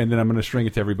 And then I'm going to string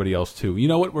it to everybody else too. You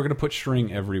know what? We're going to put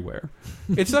string everywhere.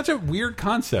 It's such a weird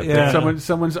concept. Yeah. That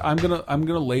someone's. I'm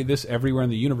gonna lay this everywhere in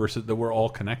the universe that we're all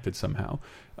connected somehow.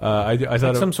 I thought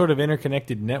Like some sort of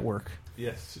interconnected network.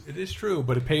 yes, it is true,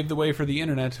 but it paved the way for the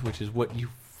internet, which is what you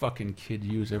fucking kid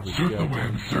use every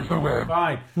day.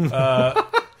 Fine.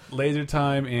 Laser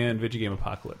Time and Video Game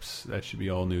Apocalypse. That should be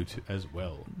all new as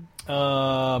well.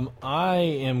 I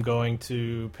am going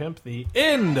to pimp the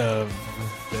end of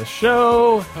the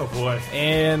show. Oh boy.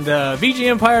 And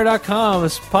VGEmpire.com,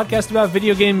 this podcast about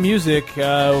video game music.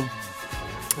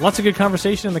 Lots of good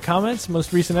conversation in the comments.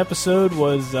 Most recent episode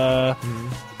was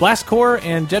Blastcore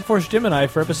and Jet Force Gemini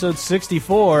for episode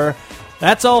 64.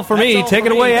 That's all for me. Take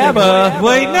it away, ABBA.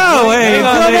 Wait, no, hey,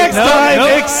 until next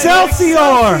time,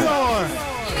 Excelsior!